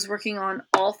 children. I was working on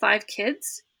all 5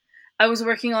 kids. I was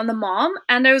working on the mom,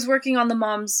 and I was working on the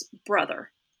mom's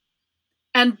brother.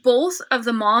 And both of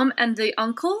the mom and the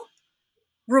uncle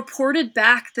reported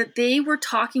back that they were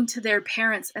talking to their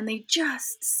parents and they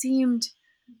just seemed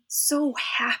so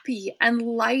happy and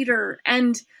lighter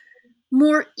and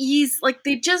more ease. Like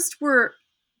they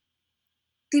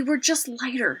were just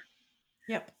lighter.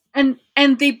 Yep.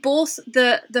 And they both,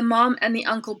 the mom and the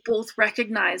uncle both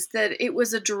recognized that it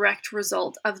was a direct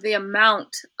result of the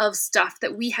amount of stuff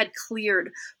that we had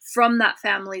cleared from that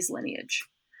family's lineage.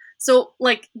 So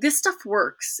like, this stuff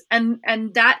works, and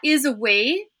that is a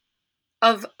way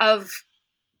of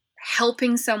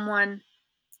helping someone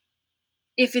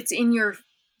if it's in your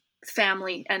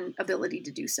family and ability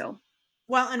to do so.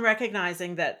 Well, and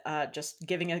recognizing that, just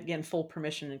giving again full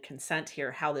permission and consent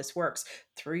here, how this works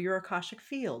through your Akashic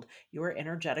field, you are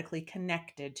energetically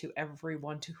connected to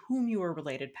everyone to whom you are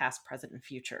related, past, present, and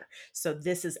future. So,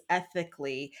 this is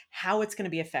ethically how it's going to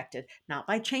be affected, not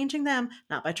by changing them,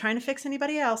 not by trying to fix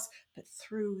anybody else, but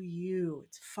through you.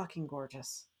 It's fucking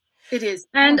gorgeous. It is.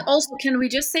 Oh, And also, can we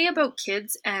just say about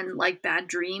kids and like bad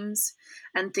dreams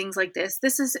and things like this?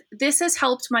 This has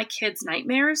helped my kids'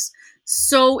 nightmares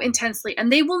so intensely.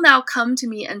 And they will now come to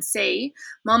me and say,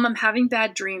 "Mom, I'm having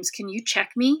bad dreams. Can you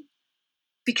check me?"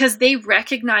 Because they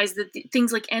recognize that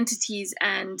things like entities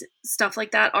and stuff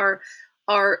like that are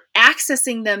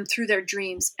accessing them through their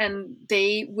dreams, and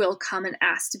they will come and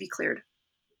ask to be cleared.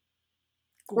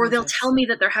 Or they'll tell gorgeous. me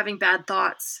that they're having bad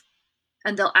thoughts,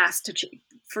 and they'll ask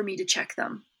for me to check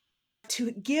them.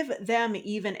 To give them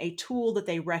even a tool that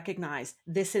they recognize,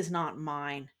 this is not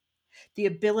mine. The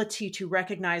ability to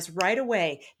recognize right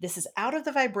away, this is out of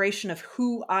the vibration of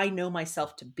who I know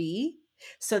myself to be,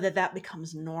 so that that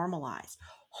becomes normalized.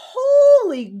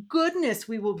 Holy goodness,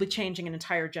 we will be changing an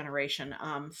entire generation,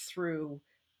 through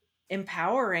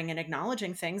empowering and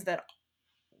acknowledging things that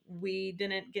we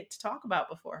didn't get to talk about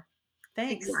before.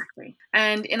 Thanks. Exactly.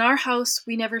 And in our house,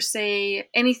 we never say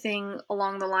anything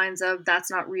along the lines of,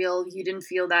 that's not real. You didn't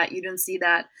feel that. You didn't see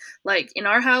that. Like in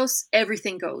our house,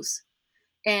 everything goes.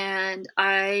 And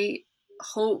I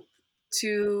hope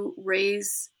to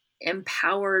raise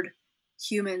empowered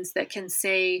humans that can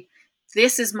say,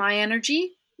 this is my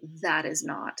energy, that is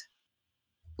not.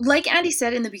 Like Andy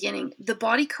said in the beginning, the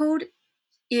body code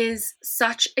is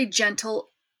such a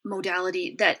gentle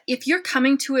modality that if you're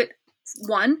coming to it,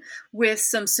 one, with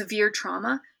some severe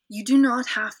trauma, you do not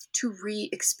have to re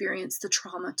experience the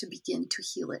trauma to begin to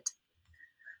heal it.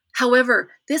 However,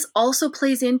 this also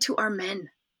plays into our men.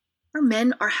 Our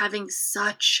men are having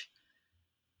such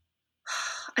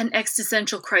an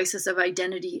existential crisis of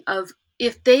identity, of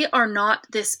if they are not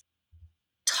this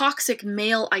toxic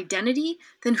male identity,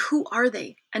 then who are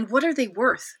they and what are they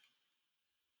worth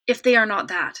if they are not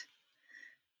that?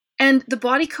 And the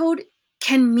body code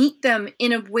can meet them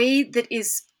in a way that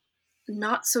is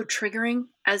not so triggering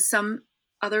as some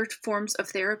other forms of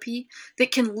therapy,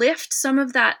 that can lift some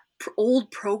of that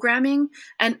old programming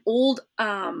and old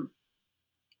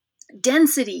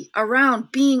density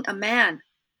around being a man.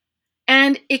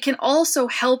 And it can also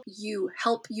help you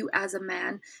as a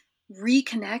man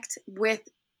reconnect with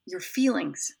your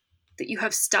feelings that you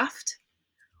have stuffed,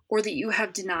 or that you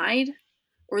have denied,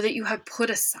 or that you have put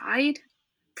aside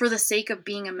for the sake of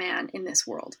being a man in this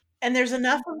world. And there's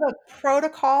enough of a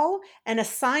protocol and a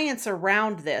science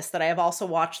around this that I have also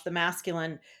watched the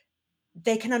masculine.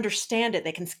 They can understand it.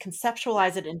 They can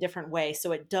conceptualize it in different ways.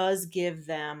 So it does give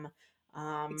them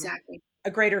Exactly.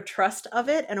 a greater trust of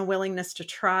it and a willingness to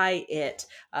try it,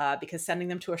 because sending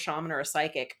them to a shaman or a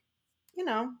psychic, you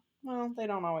know, well, they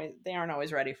aren't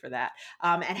always ready for that.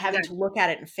 And having to Exactly. look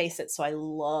at it and face it. So I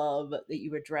love that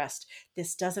you addressed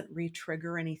this doesn't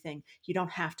re-trigger anything. You don't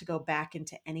have to go back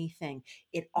into anything.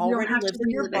 It You don't already have to lives in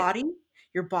your relive it. body.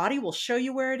 Your body will show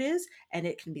you where it is, and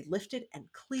it can be lifted and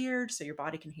cleared so your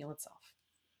body can heal itself.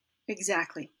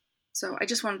 Exactly. So I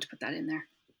just wanted to put that in there.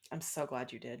 I'm so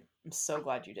glad you did. I'm so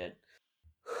glad you did.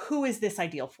 Who is this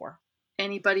ideal for?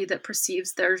 Anybody that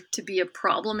perceives there to be a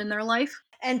problem in their life.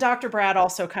 And Dr. Brad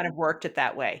also kind of worked it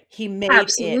that way. He made it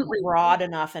Absolutely. broad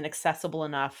enough and accessible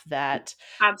enough that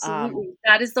um, Absolutely.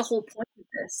 That is the whole point of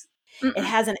this. it Mm-mm.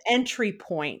 has an entry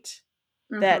point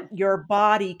that Mm-hmm. your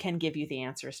body can give you the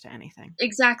answers to anything.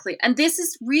 Exactly. And this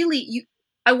is really,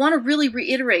 I want to really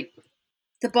reiterate,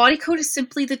 the body code is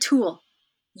simply the tool.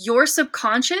 Your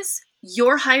subconscious,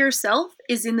 your higher self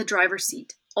is in the driver's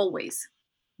seat always.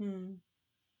 Hmm.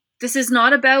 This is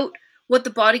not about what the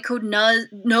body code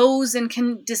knows and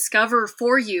can discover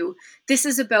for you. This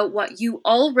is about what you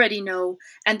already know,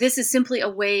 and this is simply a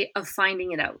way of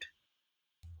finding it out.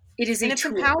 It is And a it's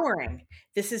tool. empowering.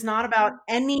 This is not about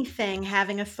anything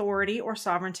having authority or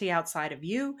sovereignty outside of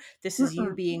you. This is you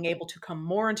Mm-mm. being able to come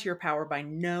more into your power by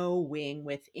knowing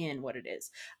within what it is.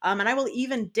 And I will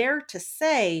even dare to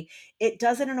say it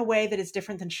does it in a way that is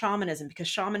different than shamanism, because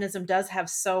shamanism does have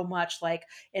so much like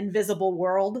invisible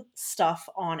world stuff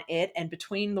on it and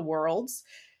between the worlds.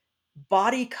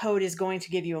 Body code is going to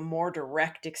give you a more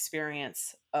direct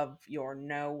experience of your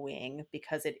knowing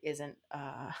because it isn't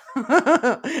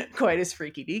quite as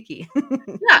freaky deaky.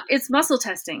 Yeah, it's muscle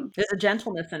testing. There's a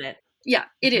gentleness in it. Yeah,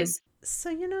 it Mhm. is.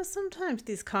 So, sometimes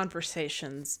these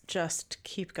conversations just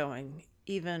keep going,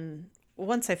 even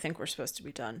once I think we're supposed to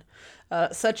be done.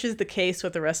 Such is the case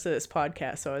with the rest of this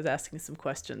podcast. So I was asking some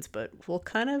questions, but we'll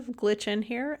kind of glitch in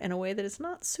here in a way that is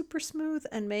not super smooth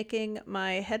and making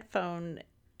my headphone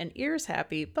and ears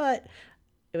happy, but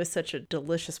it was such a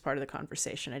delicious part of the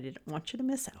conversation. I didn't want you to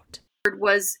miss out.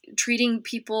 Was treating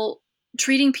people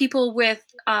with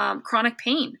chronic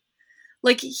pain.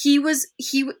 Like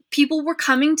people were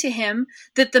coming to him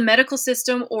that the medical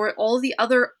system or all the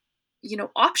other,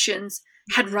 options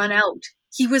had run out.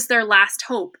 He was their last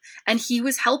hope, and he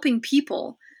was helping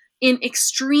people in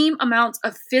extreme amounts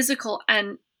of physical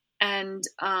and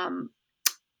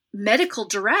medical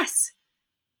duress,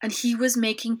 and he was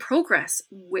making progress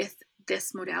with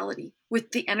this modality,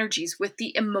 with the energies, with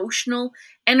the emotional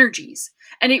energies.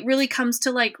 And it really comes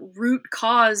to like root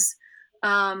cause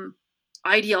um,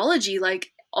 ideology,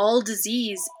 like all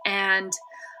disease. And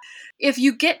if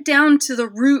you get down to the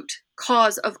root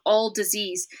cause of all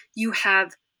disease, you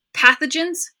have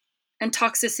pathogens and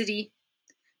toxicity,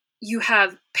 you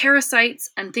have parasites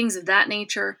and things of that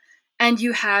nature, and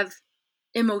you have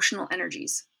emotional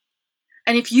energies.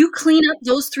 And if you clean up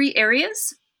those three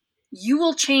areas, you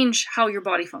will change how your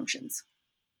body functions.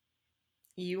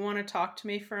 You want to talk to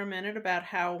me for a minute about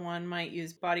how one might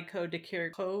use body code to cure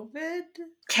COVID?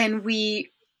 Can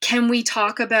we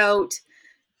talk about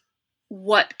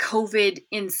what COVID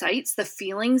incites, the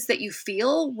feelings that you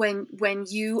feel when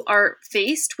you are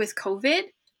faced with COVID.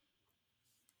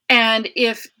 And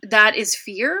if that is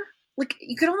fear, like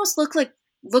you could almost look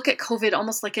at COVID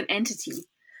almost like an entity.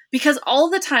 Because all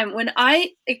the time when I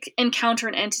encounter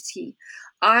an entity,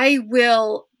 I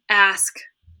will ask,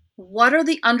 what are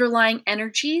the underlying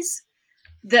energies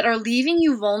that are leaving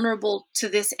you vulnerable to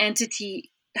this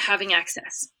entity having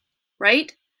access?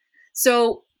 Right?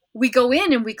 So we go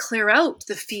in and we clear out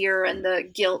the fear and the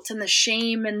guilt and the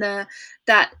shame and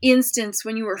that instance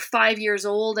when you were 5 years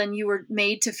old and you were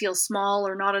made to feel small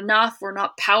or not enough or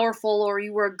not powerful, or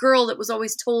you were a girl that was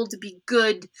always told to be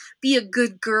good, be a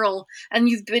good girl, and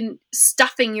you've been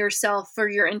stuffing yourself for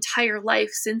your entire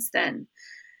life since then.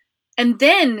 And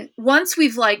then once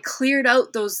we've like cleared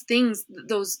out those things,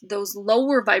 those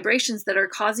lower vibrations that are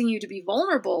causing you to be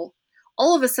vulnerable,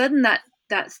 all of a sudden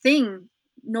that thing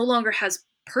no longer has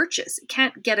purchase. It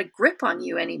can't get a grip on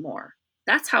you anymore.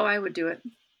 That's how I would do it.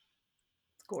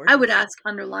 Gorgeous. I would ask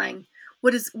underlying,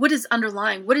 what is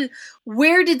underlying?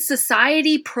 Where did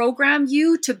society program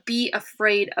you to be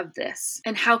afraid of this?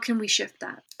 And how can we shift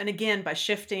that? And again, by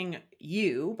shifting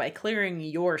you, by clearing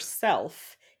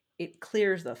yourself, it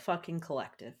clears the fucking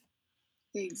collective.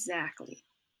 Exactly.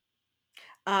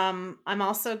 I'm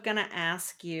also going to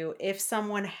ask you, if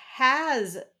someone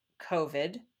has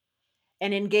COVID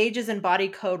and engages in body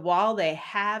code while they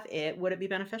have it, would it be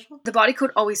beneficial? The body code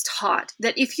always taught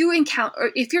that if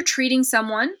you're treating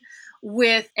someone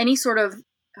with any sort of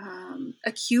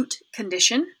acute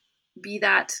condition, be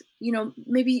that,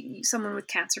 maybe someone with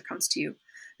cancer comes to you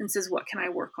and says, what can I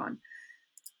work on?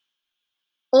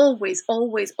 Always,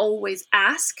 always, always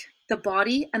ask the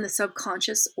body and the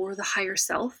subconscious, or the higher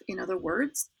self, in other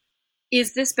words,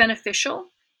 is this beneficial?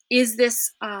 Is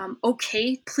this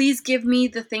okay? Please give me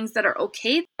the things that are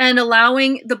okay, and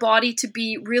allowing the body to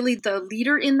be really the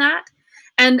leader in that.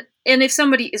 And if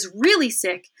somebody is really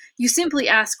sick, you simply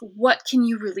ask, what can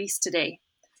you release today?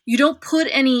 You don't put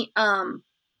any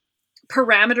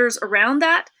parameters around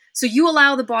that. So you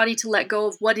allow the body to let go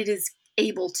of what it is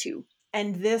able to.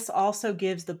 And this also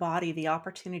gives the body the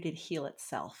opportunity to heal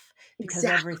itself, because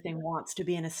everything wants to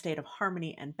be in a state of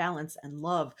harmony and balance and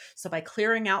love. So by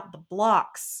clearing out the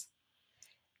blocks,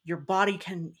 your body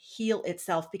can heal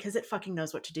itself, because it fucking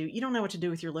knows what to do. You don't know what to do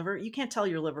with your liver. You can't tell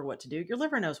your liver what to do. Your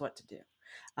liver knows what to do.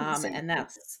 And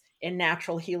that's in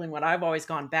natural healing. What I've always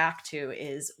gone back to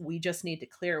is we just need to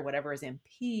clear whatever is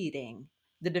impeding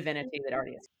the divinity that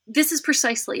already is. This is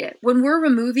precisely it. When we're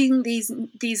removing these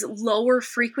lower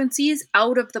frequencies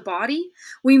out of the body,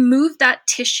 we move that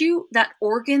tissue, that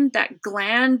organ, that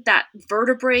gland, that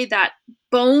vertebrae, that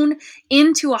bone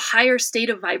into a higher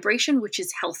state of vibration, which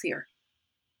is healthier.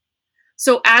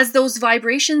 So as those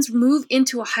vibrations move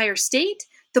into a higher state,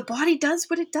 the body does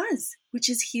what it does, which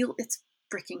is heal its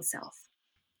freaking self.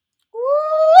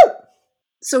 Woo!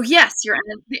 So yes,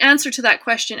 the answer to that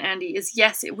question, Andy, is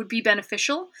yes, it would be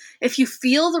beneficial. If you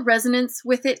feel the resonance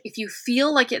with it, if you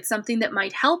feel like it's something that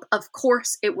might help, of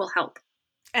course it will help.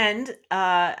 And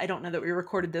I don't know that we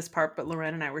recorded this part, but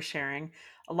Lorraine and I were sharing.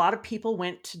 A lot of people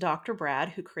went to Dr. Brad,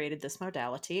 who created this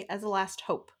modality, as a last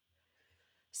hope.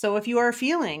 So if you are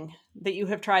feeling that you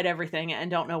have tried everything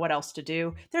and don't know what else to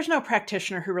do, there's no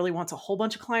practitioner who really wants a whole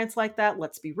bunch of clients like that.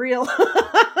 Let's be real.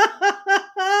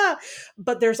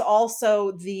 But there's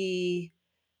also the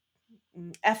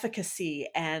efficacy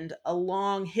and a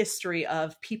long history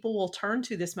of people will turn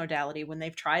to this modality when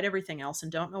they've tried everything else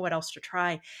and don't know what else to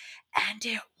try. And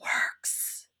it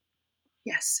works.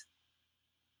 Yes.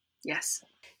 Yes.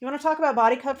 You want to talk about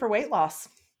body code for weight loss?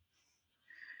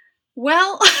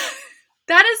 Well,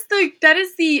 that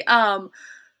is the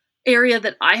area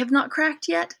that I have not cracked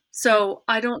yet. So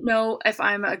I don't know if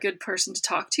I'm a good person to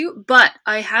talk to, but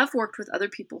I have worked with other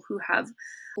people who have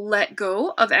let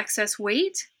go of excess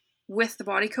weight with the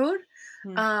body code.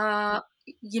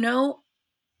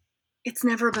 It's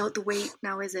never about the weight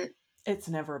now, is it? It's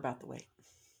never about the weight.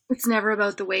 It's never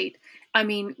about the weight. I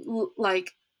mean,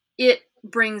 like, it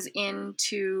brings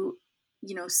into,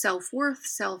 self-worth,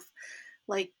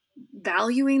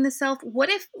 valuing the self. What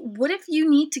if you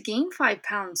need to gain 5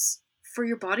 pounds for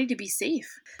your body to be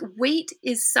safe? Weight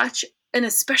is such, and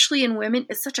especially in women,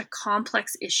 is such a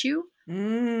complex issue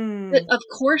that of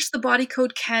course the body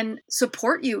code can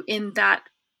support you in that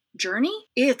journey.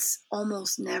 It's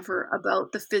almost never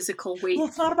about the physical weight. Well,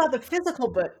 it's not about the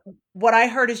physical, but what I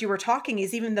heard as you were talking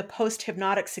is even the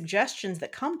post-hypnotic suggestions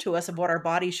that come to us of what our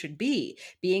body should be,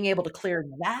 being able to clear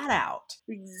that out.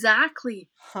 Exactly.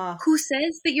 Who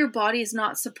says that your body is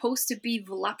not supposed to be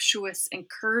voluptuous and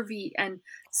curvy and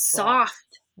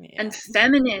soft and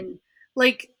feminine?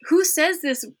 Like, who says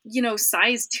this,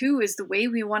 size 2 is the way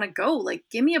we want to go? Like,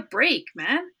 give me a break,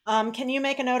 man. Can you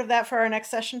make a note of that for our next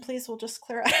session, please? We'll just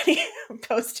clear out any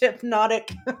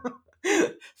post-hypnotic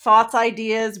thoughts,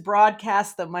 ideas,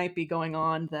 broadcasts that might be going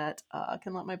on that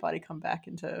can let my body come back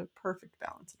into perfect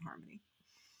balance and harmony.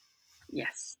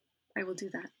 Yes, I will do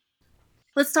that.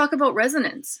 Let's talk about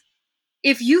resonance.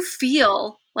 If you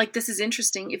feel like this is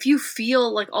interesting, if you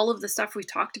feel like all of the stuff we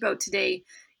talked about today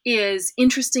is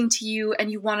interesting to you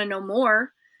and you want to know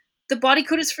more, the body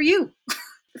code is for you.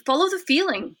 Follow the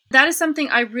feeling. That is something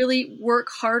I really work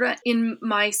hard at in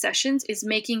my sessions, is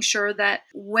making sure that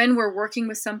when we're working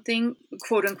with something,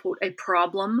 quote unquote, a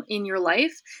problem in your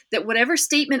life, that whatever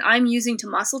statement I'm using to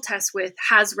muscle test with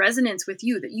has resonance with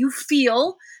you, that you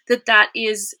feel that that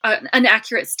is an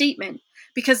accurate statement.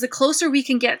 Because the closer we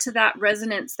can get to that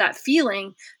resonance, that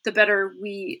feeling, the better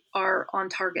we are on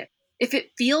target. If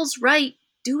it feels right,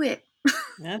 do it.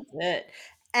 That's it.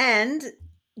 And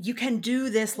you can do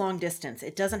this long distance.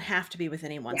 It doesn't have to be with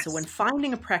anyone. Yes. So when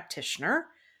finding a practitioner,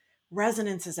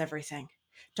 resonance is everything.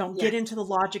 Don't get into the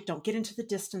logic. Don't get into the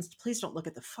distance. Please don't look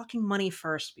at the fucking money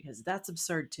first, because that's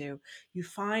absurd too. You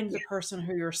find the person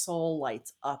who your soul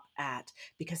lights up at,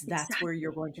 because that's where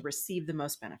you're going to receive the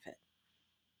most benefit.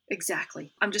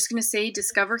 Exactly. I'm just going to say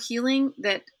Discover Healing,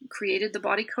 that created the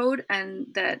body code and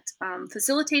that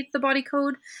facilitates the body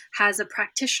code, has a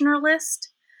practitioner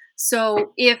list.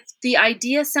 So if the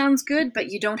idea sounds good,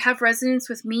 but you don't have resonance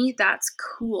with me, that's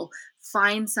cool.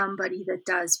 Find somebody that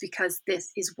does, because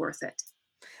this is worth it.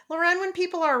 Lauren, when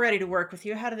people are ready to work with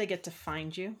you, how do they get to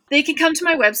find you? They can come to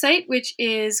my website, which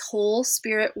is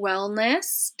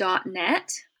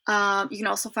wholespiritwellness.net. You can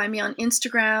also find me on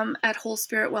Instagram at Whole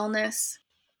Spirit Wellness.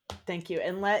 Thank you.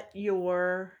 And let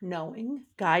your knowing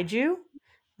guide you.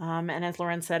 And as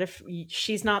Lauren said, if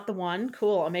she's not the one,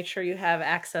 cool. I'll make sure you have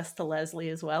access to Leslie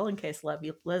as well, in case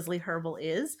Leslie Herbal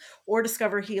is, or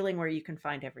Discover Healing, where you can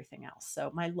find everything else.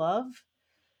 So my love,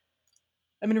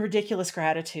 I'm in ridiculous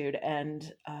gratitude,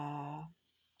 and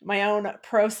my own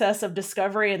process of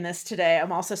discovery in this today.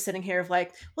 I'm also sitting here of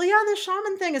like, well, yeah, this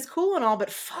shaman thing is cool and all, but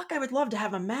fuck, I would love to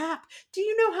have a map. Do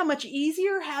you know how much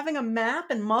easier having a map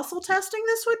and muscle testing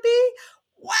this would be?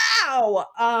 Wow.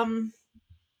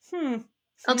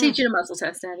 I'll teach you to muscle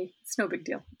test, Addie. It's no big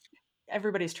deal.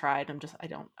 Everybody's tried. I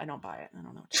don't buy it. I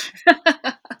don't know what to do.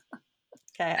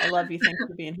 Okay. I love you. Thanks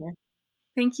for being here.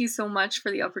 Thank you so much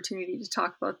for the opportunity to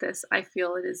talk about this. I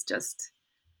feel it is just...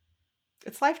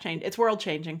 It's life changing. It's world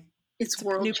changing. It's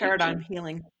world new changing. Paradigm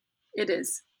healing. It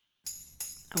is.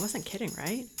 I wasn't kidding,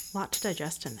 right? A lot to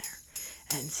digest in there.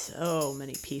 And so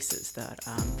many pieces that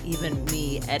even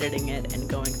me editing it and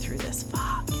going through this,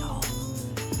 fuck, y'all.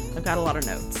 I've got a lot of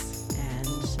notes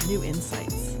and new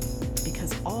insights,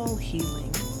 because all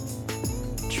healing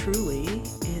truly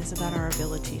is about our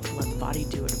ability to let the body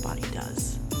do what a body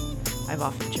does. I've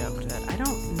often joked that I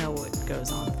don't know what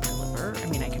goes on with my liver. I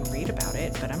mean, I can read about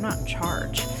it, but I'm not in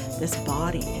charge. This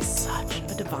body is such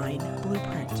a divine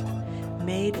blueprint,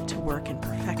 made to work in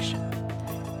perfection.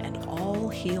 And all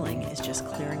healing is just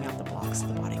clearing out the blocks so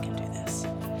the body can do this.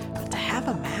 But to have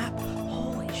a map,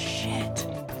 holy shit,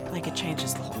 like it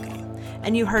changes the whole game.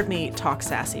 And you heard me talk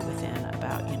sassy within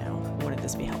about, wouldn't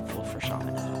this be helpful for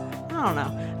shamanism? I don't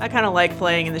know. I kind of like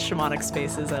playing in the shamanic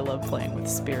spaces. I love playing with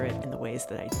spirit in the ways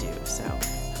that I do. So I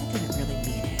didn't really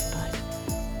mean it, but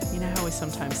you know how we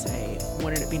sometimes say,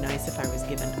 wouldn't it be nice if I was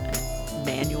given a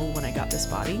manual when I got this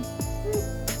body?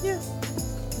 Yeah.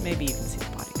 Maybe you can see the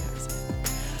body kind of say.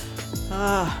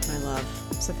 My love.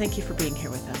 So thank you for being here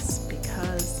with us,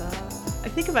 because I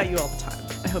think about you all the time.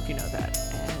 I hope you know that.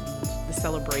 And the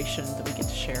celebration that we get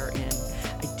to share in.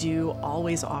 I do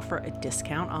always offer a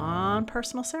discount on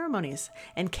personal ceremonies.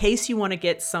 In case you want to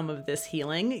get some of this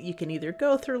healing, you can either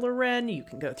go through Loren, you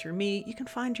can go through me, you can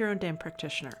find your own damn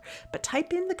practitioner. But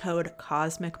type in the code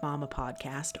Cosmic Mama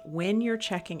Podcast when you're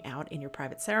checking out in your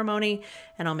private ceremony,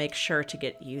 and I'll make sure to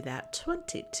get you that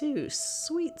 $22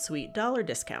 sweet dollar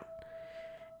discount.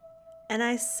 And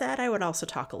I said I would also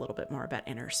talk a little bit more about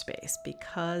inner space,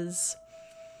 because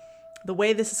the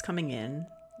way this is coming in,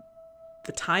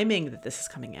 the timing that this is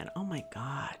coming in, oh my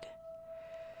God.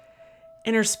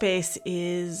 Inner space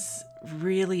is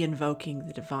really invoking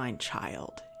the divine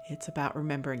child. It's about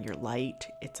remembering your light.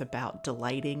 It's about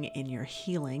delighting in your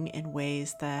healing in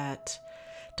ways that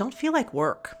don't feel like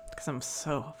work, because I'm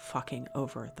so fucking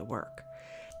over the work.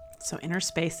 So inner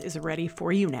space is ready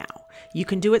for you now. You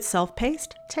can do it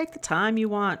self-paced. Take the time you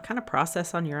want, kind of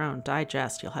process on your own,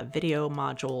 digest. You'll have video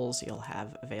modules, you'll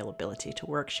have availability to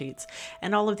worksheets,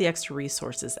 and all of the extra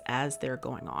resources as they're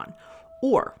going on.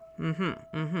 Or,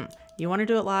 you want to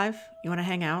do it live? You want to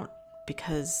hang out?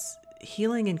 Because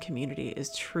healing in community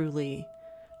is truly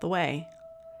the way.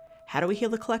 How do we heal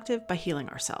the collective? By healing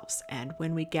ourselves. And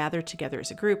when we gather together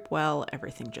as a group, well,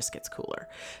 everything just gets cooler.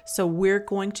 So we're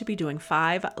going to be doing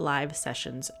 5 live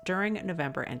sessions during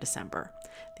November and December.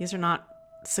 These are not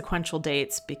sequential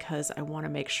dates because I want to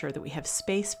make sure that we have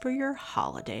space for your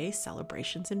holiday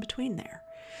celebrations in between there.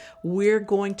 We're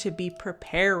going to be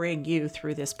preparing you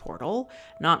through this portal,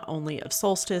 not only of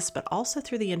solstice, but also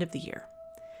through the end of the year.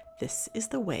 This is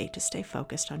the way to stay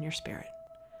focused on your spirit,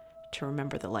 to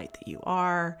remember the light that you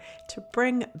are, to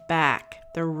bring back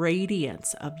the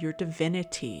radiance of your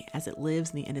divinity as it lives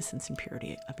in the innocence and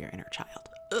purity of your inner child.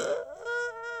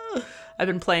 I've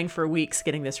been playing for weeks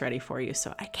getting this ready for you,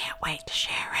 so I can't wait to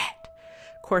share it.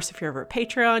 Of course, if you're over at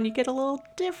Patreon, you get a little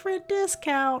different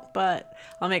discount, but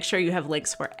I'll make sure you have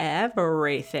links for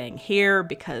everything here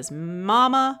because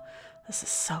mama, this is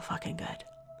so fucking good.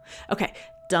 Okay,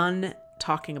 done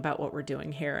talking about what we're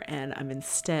doing here, and I'm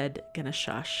instead gonna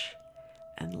shush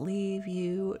and leave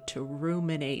you to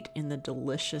ruminate in the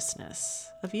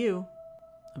deliciousness of you,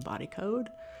 a body code,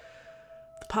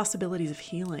 the possibilities of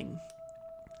healing,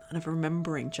 and of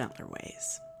remembering gentler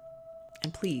ways.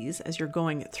 And please, as you're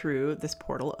going through this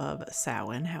portal of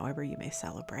Samhain, however you may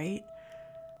celebrate,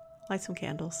 light some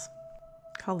candles.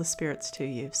 Call the spirits to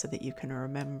you so that you can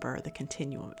remember the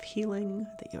continuum of healing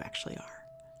that you actually are.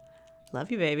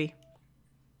 Love you, baby.